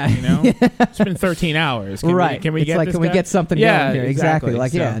already. Yeah. It's been 13 hours. Can we get something going here? Exactly.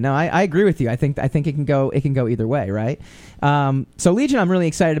 I agree with you. I think it can go either way, right? So Legion I'm really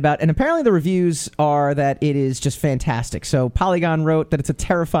excited about, and apparently the reviews are that it is just fantastic. So Polygon wrote that it's a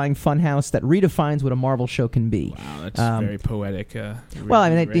terrifying funhouse that redefines what a Marvel show can be. Wow, that's very poetic. Well,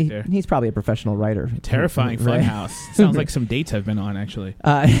 I mean, he's probably a professional writer. Terrifying funhouse. Sounds like some dates I've been on, actually.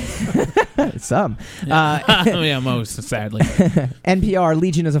 Some. Most, sadly. NPR,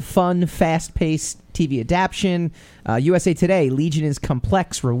 Legion is a fun, fast-paced TV adaptation. USA Today, Legion is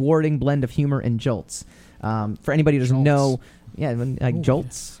complex, rewarding blend of humor and jolts. For anybody who doesn't know,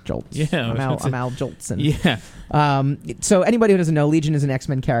 jolts. Yeah, I'm Al Joltson. Yeah. So anybody who doesn't know, Legion is an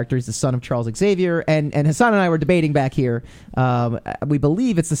X-Men character. He's the son of Charles Xavier, and Hassan and I were debating back here. We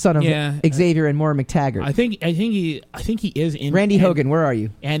believe it's the son of Xavier and Moira McTaggart. I think he is in Randy Hogan. Where are you?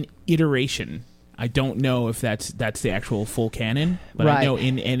 An iteration. I don't know if that's the actual full canon, but I know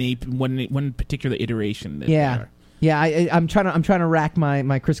in any one particular iteration that they are. Yeah, I'm trying to rack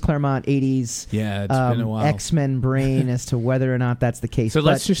my Chris Claremont 80s it's been a while. X-Men brain as to whether or not that's the case. So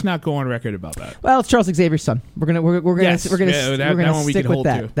let's just not go on record about that. Well, it's Charles Xavier's son. We're gonna stick with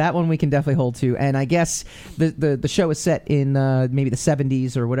that. To. That one we can definitely hold to. And I guess the show is set in maybe the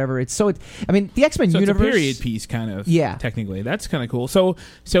 70s or whatever. The X-Men universe. It's a period piece kind of. Yeah, technically that's kind of cool. So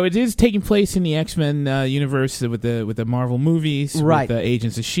it is taking place in the X-Men universe with the Marvel movies, right? With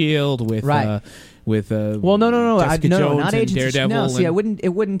Agents of S.H.I.E.L.D. with Jessica Jones not and Agents Daredevil. No, see, it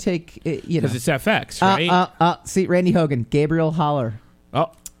wouldn't take because it's FX, right? See, Randy Hogan, Gabriel Haller,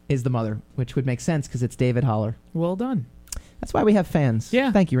 oh, is the mother, which would make sense because it's David Haller. Well done. That's why we have fans.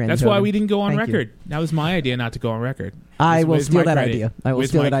 Yeah, thank you, Randy. That's Hogan. why we didn't go on Thank record. You. That was my idea, not to go on record. I will steal that idea. I will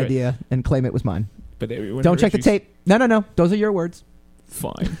steal that idea and claim it was mine. But don't check the tape. No. Those are your words.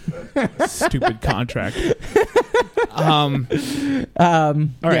 Fine. Stupid contract. All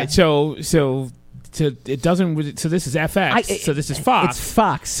right. So it doesn't. So this is FX. So this is Fox. It's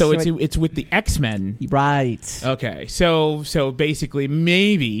Fox. So it's with the X-Men. Right. Okay. So basically,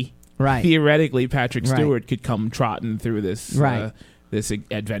 maybe theoretically, Patrick Stewart could come trotting through this this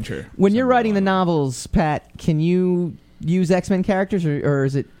adventure. When you're writing the novels, Pat, can you use X-Men characters, or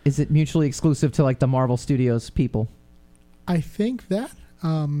is it mutually exclusive to like the Marvel Studios people? I think that.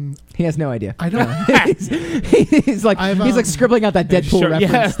 He has no idea. I don't. he's like scribbling out that Deadpool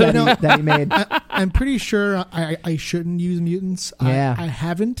reference that he made. I'm pretty sure I shouldn't use mutants. Yeah. I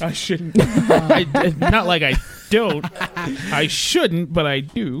haven't. I shouldn't. Not like I don't. I shouldn't, but I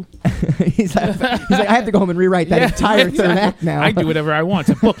do. he's like, I have to go home and rewrite that entire third act now. I do whatever I want.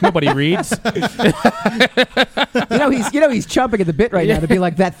 It's a book nobody reads. He's chomping at the bit right now to be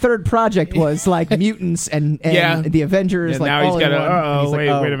like, that third project was like mutants and the Avengers. Yeah, now he's got wait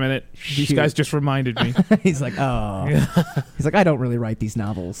a minute. Shoot. These guys just reminded me. He's like, he's like, I don't really write these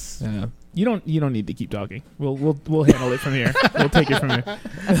novels. Yeah. You don't need to keep talking. We'll handle it from here. We'll take it from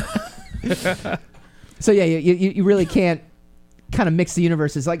here. So yeah, you really can't kind of mix the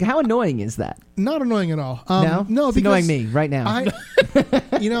universes. Like, how annoying is that? Not annoying at all. No, it's annoying me right now.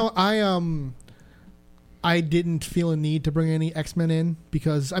 I didn't feel a need to bring any X-Men in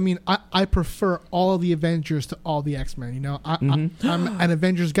because, I prefer all of the Avengers to all the X-Men. I'm an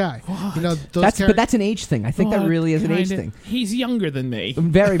Avengers guy. What? But that's an age thing. I think that really is an age thing. He's younger than me.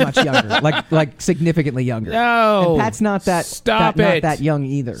 Very much younger. like significantly younger. No. And Pat's not not that young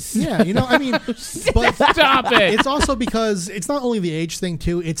either. Yeah, but stop it. It's also because it's not only the age thing,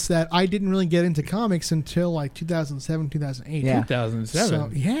 too. It's that I didn't really get into comics until like 2007, 2008. Yeah. 2007. So,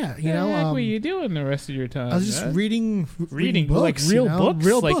 what were you doing the rest of your time? I was just reading books, like real books,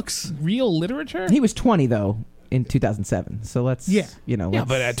 real like books, real literature. He was 20 though. in 2007. So let's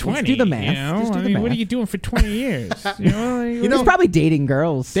but at 20, let's do the math. You know? Just do the math. What are you doing for 20 years? He was probably dating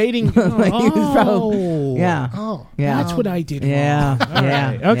girls. Dating. Like, he was probably, yeah. Oh, yeah. That's what I did. Yeah, wrong.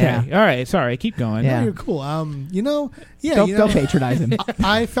 yeah. Okay. All right. Sorry. Keep going. Yeah. No, you're cool. Don't patronize him.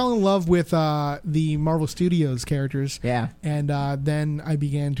 I fell in love with the Marvel Studios characters. Yeah, and then I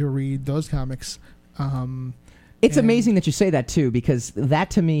began to read those comics. It's amazing that you say that too, because that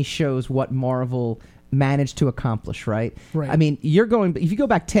to me shows what Marvel managed to accomplish, right? Right. I mean, if you go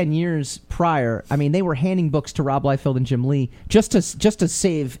back 10 years prior, I mean, they were handing books to Rob Liefeld and Jim Lee just to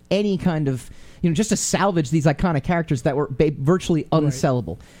save any kind of, just to salvage these iconic characters that were virtually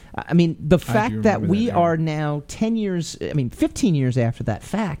unsellable. Right. I mean, the fact that we are now 15 years after that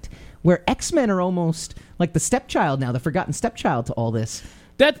fact, where X-Men are almost like the stepchild now, the forgotten stepchild to all this.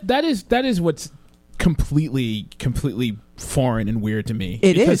 That is what's completely foreign and weird to me.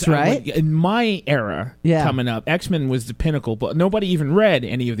 It is, right? In my era coming up, X-Men was the pinnacle, but nobody even read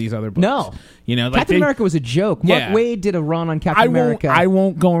any of these other books. No. Captain America was a joke. Mark Waid did a run on Captain America. I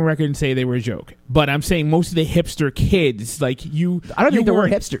won't go on record and say they were a joke, but I'm saying most of the hipster kids, like you... I don't think there were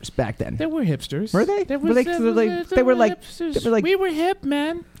hipsters back then. There were hipsters. Were they? They were like... We were hip,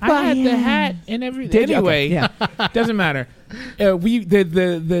 man. I had the hat and everything. Anyway, doesn't matter.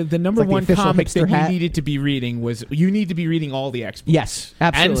 The number one comics that you needed to be reading was... You need to be reading all the X-Men. Yes,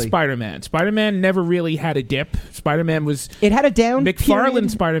 absolutely. And Spider-Man. Spider-Man never really had a dip. Spider-Man was... It had a down McFarlane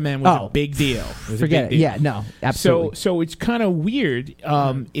period. Spider-Man was a big deal. Forget it. Yeah, no, absolutely. So it's kind of weird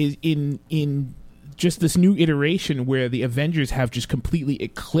is in just this new iteration where the Avengers have just completely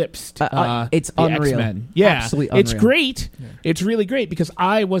eclipsed it's the unreal. X-Men. Yeah, absolutely unreal. It's great. Yeah. It's really great because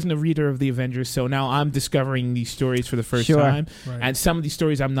I wasn't a reader of the Avengers, so now I'm discovering these stories for the first time. Right. And some of these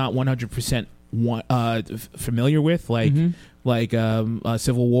stories I'm not 100% familiar with, like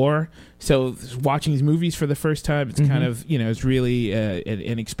Civil War. So watching these movies for the first time, it's kind of it's really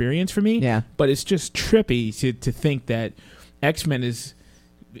an experience for me. Yeah, but it's just trippy to think that X-Men is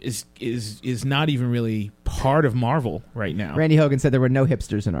not even really part of Marvel right now. Randy Hogan said there were no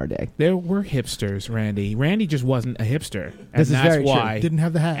hipsters in our day. There were hipsters, Randy. Randy just wasn't a hipster. And this is that's very why. True. Didn't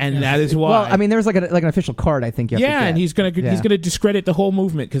have the hat. And that is why. Well, I mean, there was like an official card, I think. You have to get. And he's gonna discredit the whole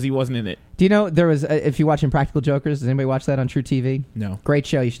movement because he wasn't in it. Do you know there was if you watch Impractical Jokers? Does anybody watch that on True TV? No. Great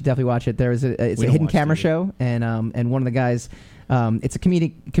show. You should definitely watch it. There was it's a hidden camera show, and one of the guys. It's a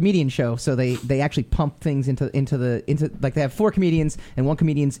comedian show, so they actually pump things into like they have 4 comedians and 1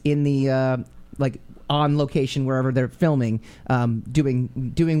 comedian's in the like on location wherever they're filming,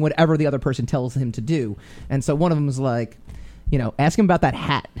 doing whatever the other person tells him to do. And so one of them was like, ask him about that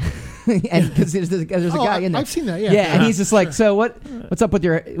hat, and because there's a guy in there. I've seen that. Yeah, and he's just like, so what's up with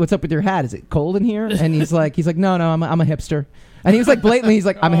your hat? Is it cold in here? And he's like, no, I'm a hipster. And he was like blatantly, he's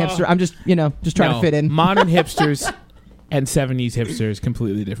like, I'm a hipster. I'm just trying to fit in. Modern hipsters. And 70s hipsters,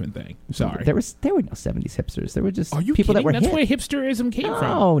 completely different thing. Sorry. There were no 70s hipsters. There were just people kidding? that were That's hip. Where hipsterism came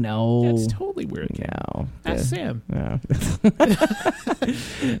from. Oh, no. That's totally weird. No. That's Sam. No.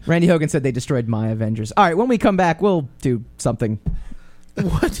 Randy Hogan said they destroyed my Avengers. All right, when we come back, we'll do something.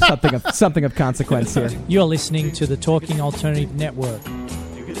 What? something of consequence here. You're listening to the Talking Alternative Network.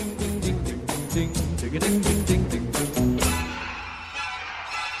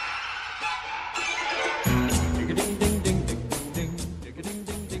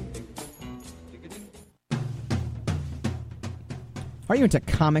 Are you into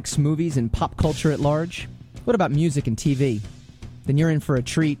comics, movies, and pop culture at large? What about music and TV? Then you're in for a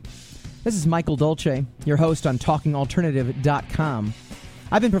treat. This is Michael Dolce, your host on TalkingAlternative.com.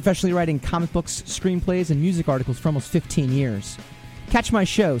 I've been professionally writing comic books, screenplays, and music articles for almost 15 years. Catch my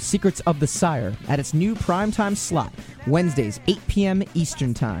show, Secrets of the Sire, at its new primetime slot, Wednesdays, 8 p.m.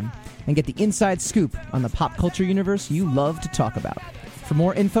 Eastern Time, and get the inside scoop on the pop culture universe you love to talk about. For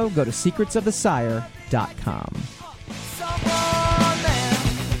more info, go to secretsofthesire.com.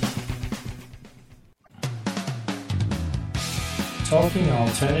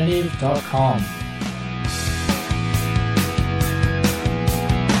 TalkingAlternative.com.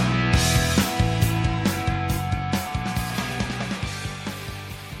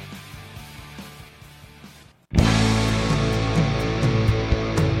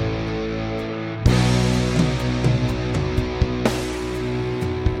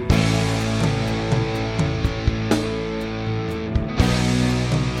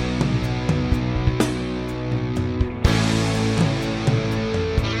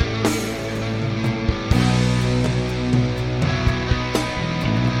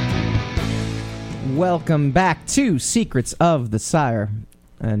 Welcome back to Secrets of the Sire.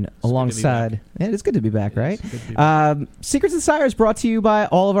 And alongside, it's good to be back, right? Be Secrets of the Sire is brought to you by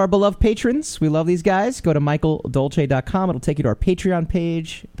all of our beloved patrons. We love these guys. Go to michaeldolce.com. It'll take you to our Patreon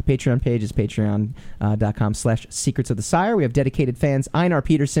page. The Patreon page is patreon.com/Secrets of the Sire. We have dedicated fans: Einar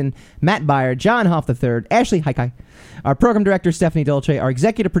Peterson, Matt Beyer, John Hoff III, Ashley Haikai, our program director, Stephanie Dolce, our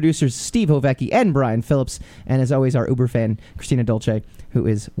executive producers, Steve Hovecki and Brian Phillips, and as always, our Uber fan, Christina Dolce, who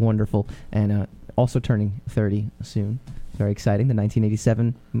is wonderful and also turning 30 soon. Very exciting. The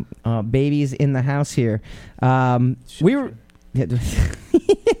 1987 babies in the house here. We were...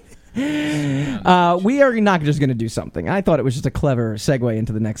 we are not just going to do something. I thought it was just a clever segue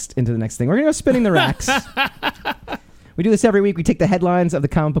into the next thing. We're going to go spinning the racks. We do this every week. We take the headlines of the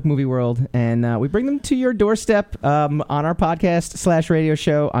comic book movie world and we bring them to your doorstep on our podcast/radio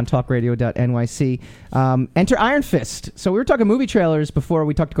show on talkradio.nyc. Enter Iron Fist. So we were talking movie trailers before.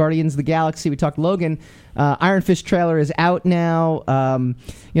 We talked Guardians of the Galaxy. We talked Logan. Iron Fist trailer is out now. To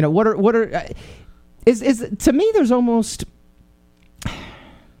me, there's almost...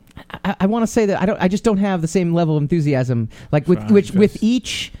 I want to say that I just don't have the same level of enthusiasm. Like with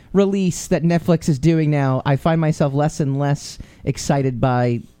each release that Netflix is doing now, I find myself less and less excited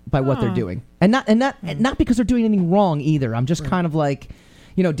by what they're doing, and not because they're doing anything wrong either. I'm just kind of like,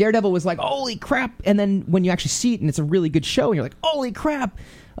 Daredevil was like, holy crap, and then when you actually see it and it's a really good show, and you're like, holy crap.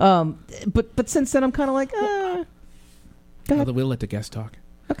 But since then I'm kind of like, go ahead. We'll let the guest talk.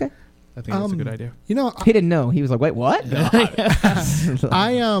 Okay. I think that's a good idea. He didn't know. He was like, "Wait, what?" I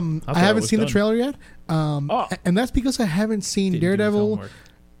haven't seen the trailer yet, and that's because I haven't seen Daredevil,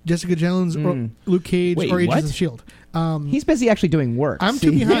 Jessica Jones, or Luke Cage, or Agents of S.H.I.E.L.D. He's busy actually doing work. I'm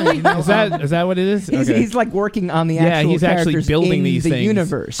too behind. Is that what it is? He's like working on the actual he's actually building in these the things.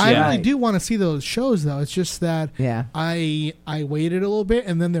 Universe. I really do want to see those shows, though. It's just that I waited a little bit,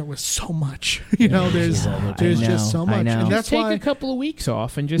 and then there was so much. There's just so much, and that's take why a couple of weeks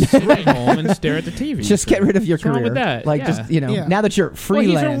off and just sit at home and stare at the TV. Just get rid of your career. Wrong with that? Now that you're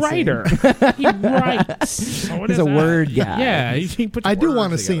freelancing. Well, he's a writer. He writes. He's a word guy. Yeah, he puts I do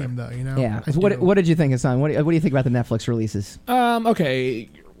want to together. see him, though. Yeah. What did you think, Hassan? What do you think about the Netflix releases? Okay.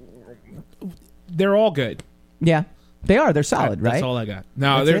 They're all good. Yeah. They are. They're solid, right? That's all I got.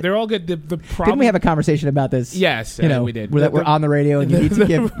 No, they're all good. The problem... Didn't we have a conversation about this? Yes, we did. We're on the radio and you need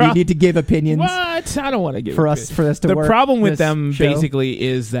to give opinions. What? I don't want to give for us to the work. The problem with them show? basically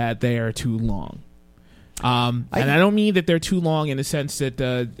is that they are too long. And I don't mean that they're too long in the sense that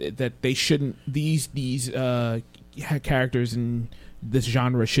that they shouldn't. These characters in this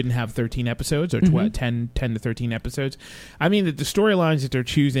genre shouldn't have 13 episodes or 10 to 13 episodes. I mean that the storylines that they're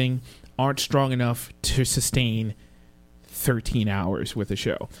choosing aren't strong enough to sustain 13 hours with a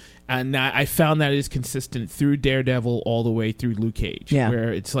show. And I found that is consistent through Daredevil all the way through Luke Cage,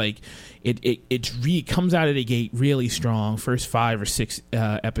 where it's like it comes out of the gate really strong, first 5 or 6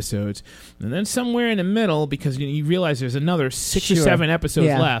 episodes, and then somewhere in the middle, because you realize there's another 6 or 7 episodes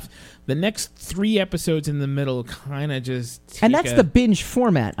left, the next 3 episodes in the middle kind of just and that's the binge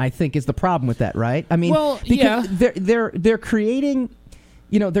format. I think is the problem with that, right? I mean, because they're creating,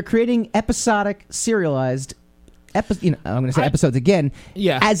 they're creating episodic serialized. I'm going to say episodes again.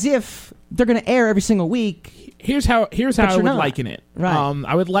 Yeah. As if they're going to air every single week. Here's how I would liken it. Right.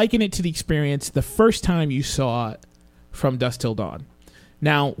 I would liken it to the experience the first time you saw it From Dusk Till Dawn.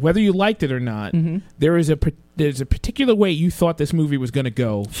 Now, whether you liked it or not, there's a particular way you thought this movie was going to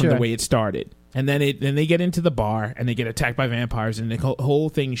go from the way it started. And then they get into the bar and they get attacked by vampires and the whole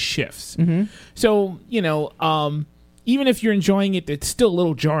thing shifts. So, even if you're enjoying it, it's still a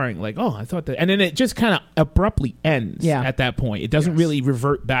little jarring. Like, oh, I thought that. And then it just kind of abruptly ends at that point. It doesn't really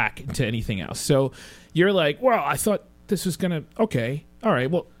revert back to anything else. So you're like, well, I thought this was going to, okay, all right,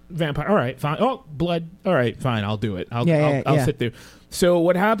 well, vampire, all right, fine. Oh, blood, all right, fine, I'll do it. I'll sit there. So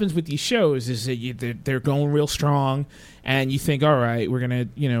what happens with these shows is that they're going real strong, and you think, all right, we're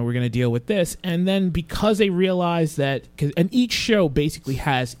gonna deal with this. And then because they realize that, and each show basically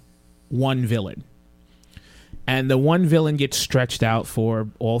has one villain. And the one villain gets stretched out for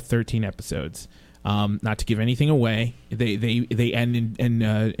all 13 episodes. Not to give anything away, they end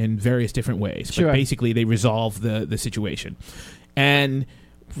in various different ways. But basically, they resolve the situation. And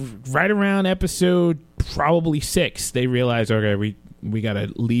right around episode probably 6, they realize, okay, we got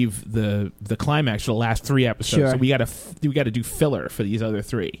to leave the climax for the last 3 episodes. So we got to do filler for these other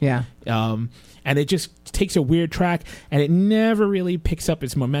 3. Yeah. And it just takes a weird track, and it never really picks up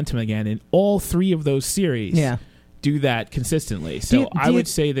its momentum again. And all 3 of those series do that consistently. So I would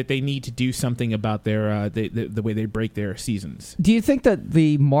say that they need to do something about their the way they break their seasons. Do you think that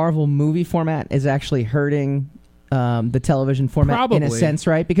the Marvel movie format is actually hurting the television format in a sense,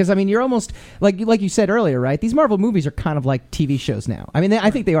 right? Because I mean, you're almost like you said earlier, right? These Marvel movies are kind of like TV shows now. I mean, I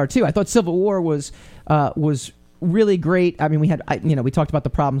think they are too. I thought Civil War was really great. I mean, we talked about the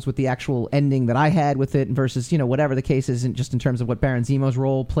problems with the actual ending that I had with it versus, whatever the case is, just in terms of what Baron Zemo's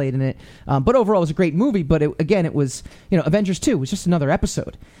role played in it. But overall, it was a great movie. But it was, Avengers 2 was just another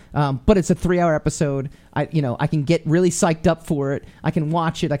episode. But it's a 3-hour episode. I can get really psyched up for it. I can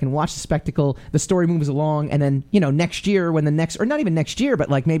watch it. I can watch the spectacle. The story moves along. And then, next year when or not even next year, but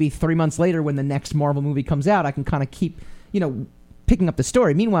like maybe 3 months later when the next Marvel movie comes out, I can kind of keep, picking up the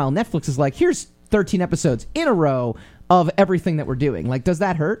story. Meanwhile, Netflix is like, here's 13 episodes in a row of everything that we're doing. Like, does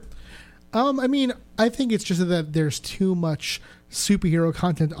that hurt? I mean, I think it's just that there's too much superhero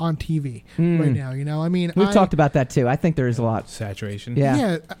content on TV right now. I mean, we've talked about that too. I think there is a lot saturation.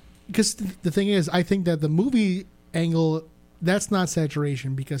 Yeah, because the thing is, I think that the movie angle, that's not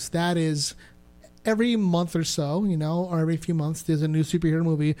saturation, because that is every month or so, or every few months, there's a new superhero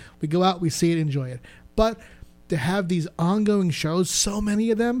movie. We go out, we see it, enjoy it. But to have these ongoing shows, so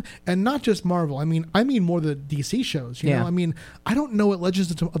many of them, and not just Marvel. I mean more the DC shows. You know, I mean, I don't know what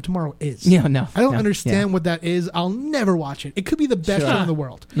Legends of Tomorrow is. Yeah, no, I don't understand what that is. I'll never watch it. It could be the best show in the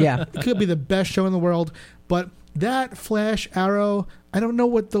world. Yeah, it could be the best show in the world. But that, Flash, Arrow, I don't know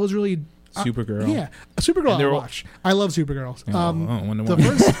what those really. Supergirl. Supergirl I watch. I love Supergirl.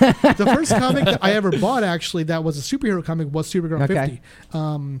 The first comic that I ever bought, actually, that was a superhero comic, was Supergirl 50.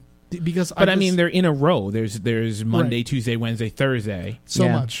 I mean, they're in a row. There's Monday, Tuesday, Wednesday, Thursday. So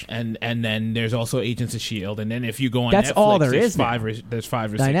much. And then there's also Agents of S.H.I.E.L.D. And then if you go on Netflix, all there is there's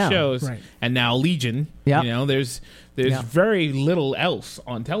 5 or 6 shows. Right. And now Legion. Yep. There's very little else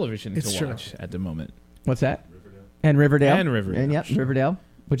on television to watch true. at the moment. What's that? Riverdale. And Riverdale. Riverdale,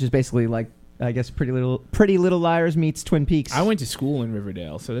 which is basically like, I guess, Pretty Little Liars meets Twin Peaks. I went to school in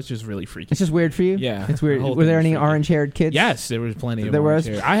Riverdale, so that's just really freaky. It's just weird for you? Yeah. It's weird. Were there any orange-haired kids? Yes, there was plenty of there orange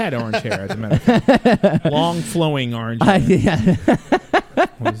hair. I had orange hair, as a matter of fact. Long, flowing orange hair.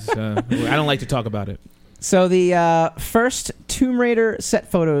 I don't like to talk about it. So the first Tomb Raider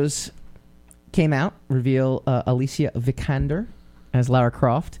set photos came out, reveal Alicia Vikander as Lara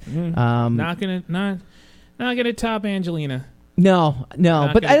Croft. Not gonna top Angelina. No,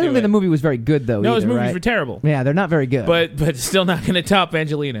 but I don't think the movie was very good, though. No, those movies were terrible. Yeah, they're not very good. But still not going to top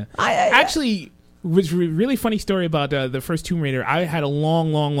Angelina. Actually, was a really funny story about the first Tomb Raider. I had a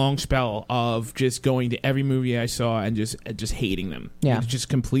long spell of just going to every movie I saw and just hating them. Yeah, it was just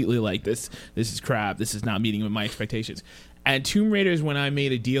completely like this is crap. This is not meeting with my expectations. And Tomb Raider is when I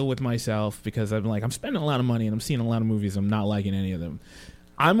made a deal with myself, because I'm like, I'm spending a lot of money and I'm seeing a lot of movies. I'm not liking any of them.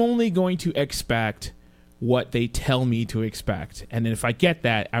 I'm only going to expect what they tell me to expect, and then if I get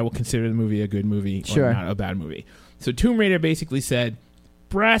that, I will consider the movie a good movie or not a bad movie. So Tomb Raider basically said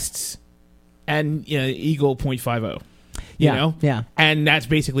breasts and eagle 0.50. You know? Yeah. And that's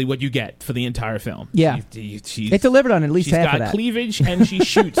basically what you get for the entire film. Yeah. It delivered on at least half of that. She's got cleavage and she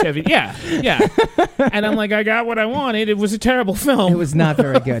shoots heavy. Yeah. And I'm like, I got what I wanted. It was a terrible film. It was not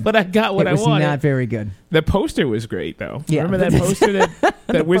very good. But I got what I wanted. It was not very good. The poster was great, though. Yeah. Remember that poster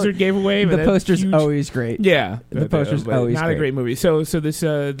that Wizard gave away? The poster's always great. Yeah. The poster's always not great. a great movie. So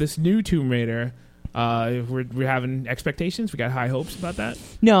this new Tomb Raider, we're having expectations. We got high hopes about that.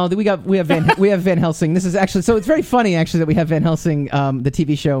 No, we have Van Helsing. This is actually, so it's very funny actually that we have Van Helsing, the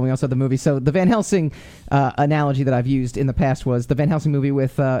TV show, and we also have the movie. So the Van Helsing analogy that I've used in the past was the Van Helsing movie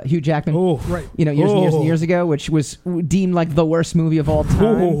with Hugh Jackman. Oh, right. Years and years ago, which was deemed like the worst movie of all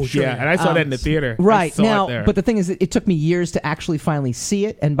time. Oh, yeah, and I saw that in the theater. Right now, but the thing is, it took me years to actually finally see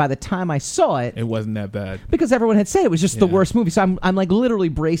it, and by the time I saw it, it wasn't that bad because everyone had said it was just the worst movie. So I'm like literally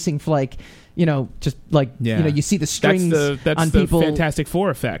bracing for like. Just like you see the strings that's on the people. Fantastic Four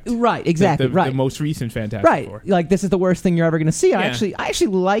effect, right? Exactly, the most recent Fantastic Four. Like this is the worst thing you're ever going to see. Yeah. I actually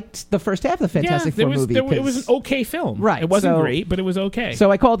liked the first half of the Fantastic Four movie. It was an okay film, right? It wasn't great, but it was okay. So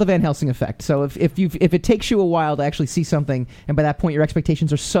I call it the Van Helsing effect. So if it takes you a while to actually see something, and by that point your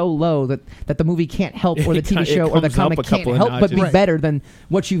expectations are so low that the movie can't help, or the TV show or the comic can't help but be better than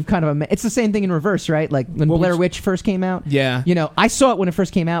what you've kind of. It's the same thing in reverse, right? Like when Blair Witch first came out. Yeah, I saw it when it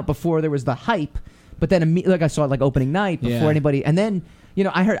first came out before there was the hype. But then, I saw it like opening night before anybody, and then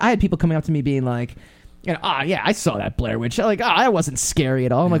I had people coming up to me being like, I saw that Blair Witch. Like, that wasn't scary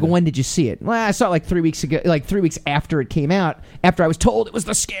at all. I'm like, well, when did you see it? Well, I saw it like 3 weeks ago, like 3 weeks after it came out. After I was told it was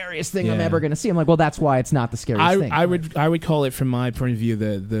the scariest thing I'm ever going to see. I'm like, well, that's why it's not the scariest thing. I would call it, from my point of view,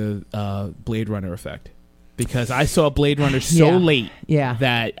 the Blade Runner effect. because I saw Blade Runner so late Yeah.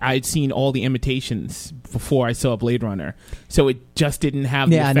 that I'd seen all the imitations before I saw Blade Runner, so it just didn't have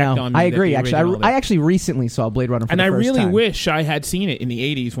the effect on me. I agree. that the Actually, original I did. actually recently saw Blade Runner for And the I first really time. wish I had seen it in the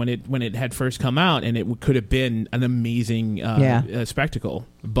 80s when it had first come out, and it could have been an amazing spectacle.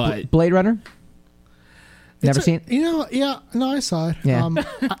 But Blade Runner? Never seen it? You know, no, I saw it. Yeah.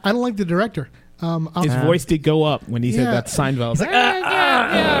 I don't like the director. His voice did go up when he said that Seinfeld. It's like,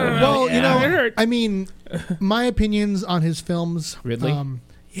 well, you know, I mean, my opinions on his films. Ridley?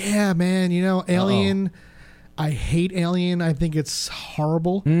 Yeah, man. You know, Alien. I hate Alien. I think it's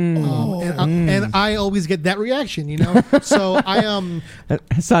horrible. And I always get that reaction, you know. So I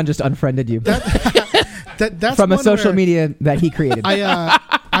Hassan just unfriended you. That's from a one social where media that he created.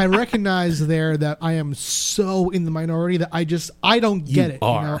 I recognize there that I am so in the minority that I don't get it. You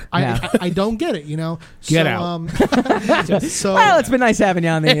know? I don't get it. You know. Get out. So well, it's been nice having you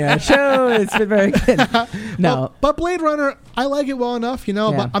on the show. It's been very good. No, but Blade Runner, I like it well enough, you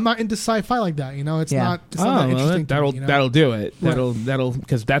know. Yeah. But I'm not into sci-fi like that. You know, it's not. It's not that interesting. That'll to me, you know? that'll do it. Right. That'll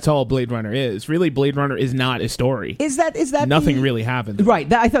because that's all Blade Runner is. Really, Blade Runner is not a story. Is that nothing really happens?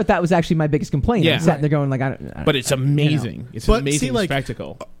 Right. I thought that was actually my biggest complaint. Yeah. I sat there going like, I don't But it's amazing. You know. It's an amazing see, like,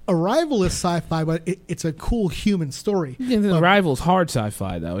 spectacle. Arrival is sci-fi, but it's a cool human story. Yeah, the Arrival's hard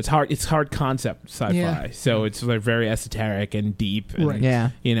sci-fi though. It's hard concept sci-fi. Yeah. So it's like very esoteric and deep. And, Right. Yeah.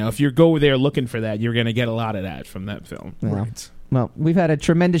 You know, if you go there looking for that, you're going to get a lot of that from that film. Yeah. Right. Well, we've had a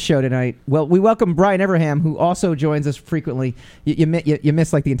tremendous show tonight. Well, we welcome Brian Everham, who also joins us frequently. You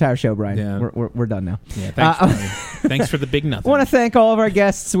missed like the entire show, Brian. Yeah. We're done now. Yeah, thanks, Brian. Thanks for the big nothing. I want to thank all of our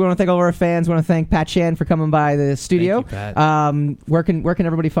guests. We want to thank all of our fans. We want to thank Pat Chan for coming by the studio. Thank you, Pat. Where can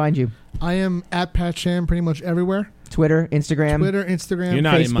everybody find you? I am at Pat Chan pretty much everywhere. Twitter, Instagram. You're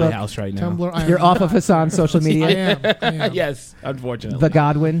not Facebook, in my house right now. Tumblr. You're off of Hassan's social media. I am. Yes, unfortunately. The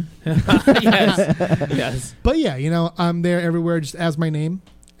Godwin. yes. But yeah, you know, I'm there everywhere just as my name.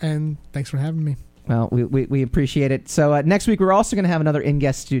 And thanks for having me. Well, we appreciate it. So next week we're also going to have another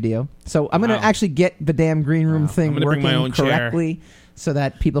in-guest studio. So I'm going to actually get the damn green room thing working bring my own correctly. Chair. So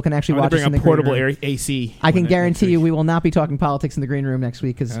that people can actually watch us in bring the a portable green room. AC. I can guarantee you we will not be talking politics in the green room next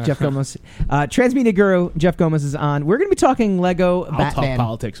week because Jeff Gomez, Transmedia Guru Jeff Gomez is on. We're going to be talking Lego I'll Batman. talk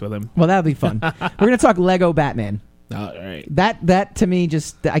politics with him. Well, that'll be fun. We're going to talk Lego Batman. All right. That to me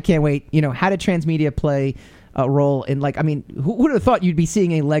I can't wait. You know, how did Transmedia play a role in, like, I mean, who would have thought you'd be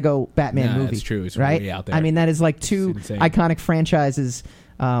seeing a Lego Batman movie? That's true. It's right? really out there. I mean, that is like two iconic franchises.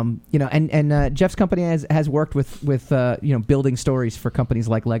 You know, and Jeff's company has worked with you know, building stories for companies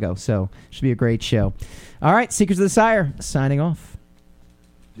like Lego, so it should be a great show. All right, Secrets of the Sire signing off.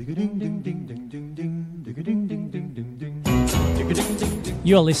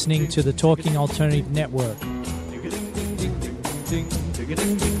 You're listening to the Talking Alternative Network.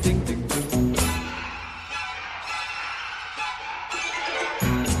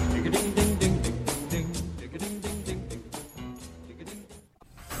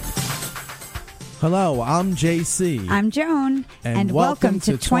 Hello, I'm JC. I'm Joan, and welcome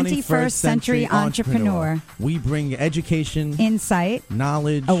to 21st Century Entrepreneur. We bring education, insight,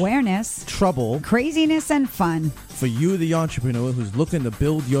 knowledge, awareness, trouble, craziness, and fun for you, the entrepreneur who's looking to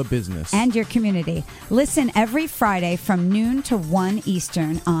build your business and your community. Listen every Friday from noon to 1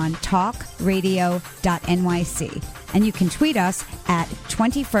 Eastern on talkradio.nyc. And you can tweet us at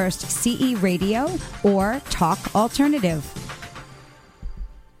 21st CE Radio or Talk Alternative.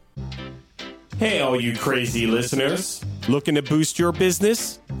 Hey, all you crazy listeners. Looking to boost your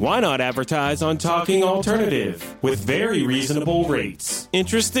business? Why not advertise on Talking Alternative with very reasonable rates?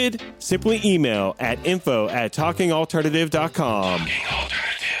 Interested? Simply email at info@talkingalternative.com.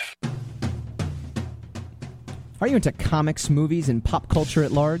 Are you into comics, movies, and pop culture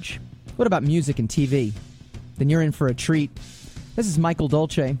at large? What about music and TV? Then you're in for a treat. This is Michael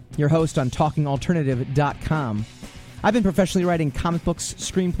Dolce, your host on talkingalternative.com. I've been professionally writing comic books,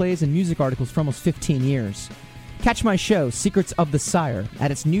 screenplays, and music articles for almost 15 years. Catch my show, Secrets of the Sire,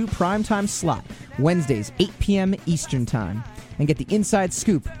 at its new primetime slot, Wednesdays, 8 p.m. Eastern Time, and get the inside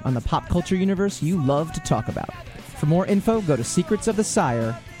scoop on the pop culture universe you love to talk about. For more info, go to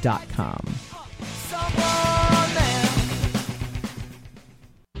secretsofthesire.com.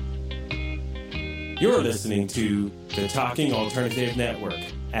 You're listening to the Talking Alternative Network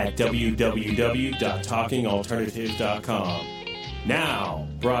at www.talkingalternative.com. Now,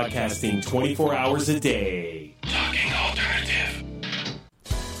 broadcasting 24 hours a day. Talking Alternative.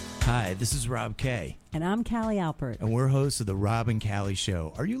 Hi, this is Rob Kay. And I'm Callie Alpert. And we're hosts of The Rob and Callie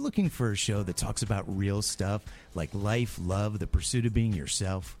Show. Are you looking for a show that talks about real stuff like life, love, the pursuit of being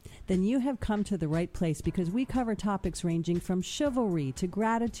yourself? then you have come to the right place, because we cover topics ranging from chivalry to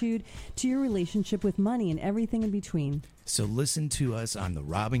gratitude to your relationship with money and everything in between. So listen to us on The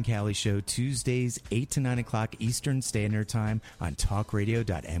Rob and Callie Show, Tuesdays, 8 to 9 o'clock Eastern Standard Time on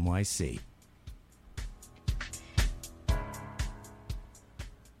talkradio.nyc.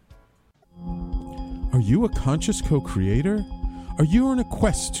 Are you a conscious co-creator? Are you on a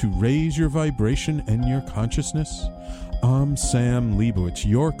quest to raise your vibration and your consciousness? I'm Sam Leibowitz,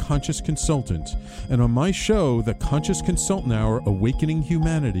 your conscious consultant, and on my show, The Conscious Consultant Hour, Awakening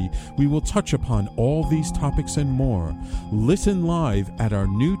Humanity, we will touch upon all these topics and more. Listen live at our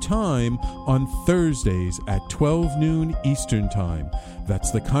new time on Thursdays at 12 noon Eastern Time. That's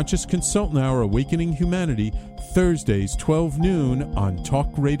The Conscious Consultant Hour, Awakening Humanity, Thursdays, 12 noon on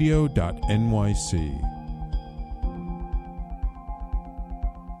talkradio.nyc.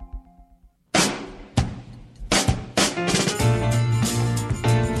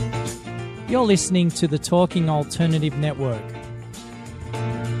 You're listening to the Talking Alternative Network.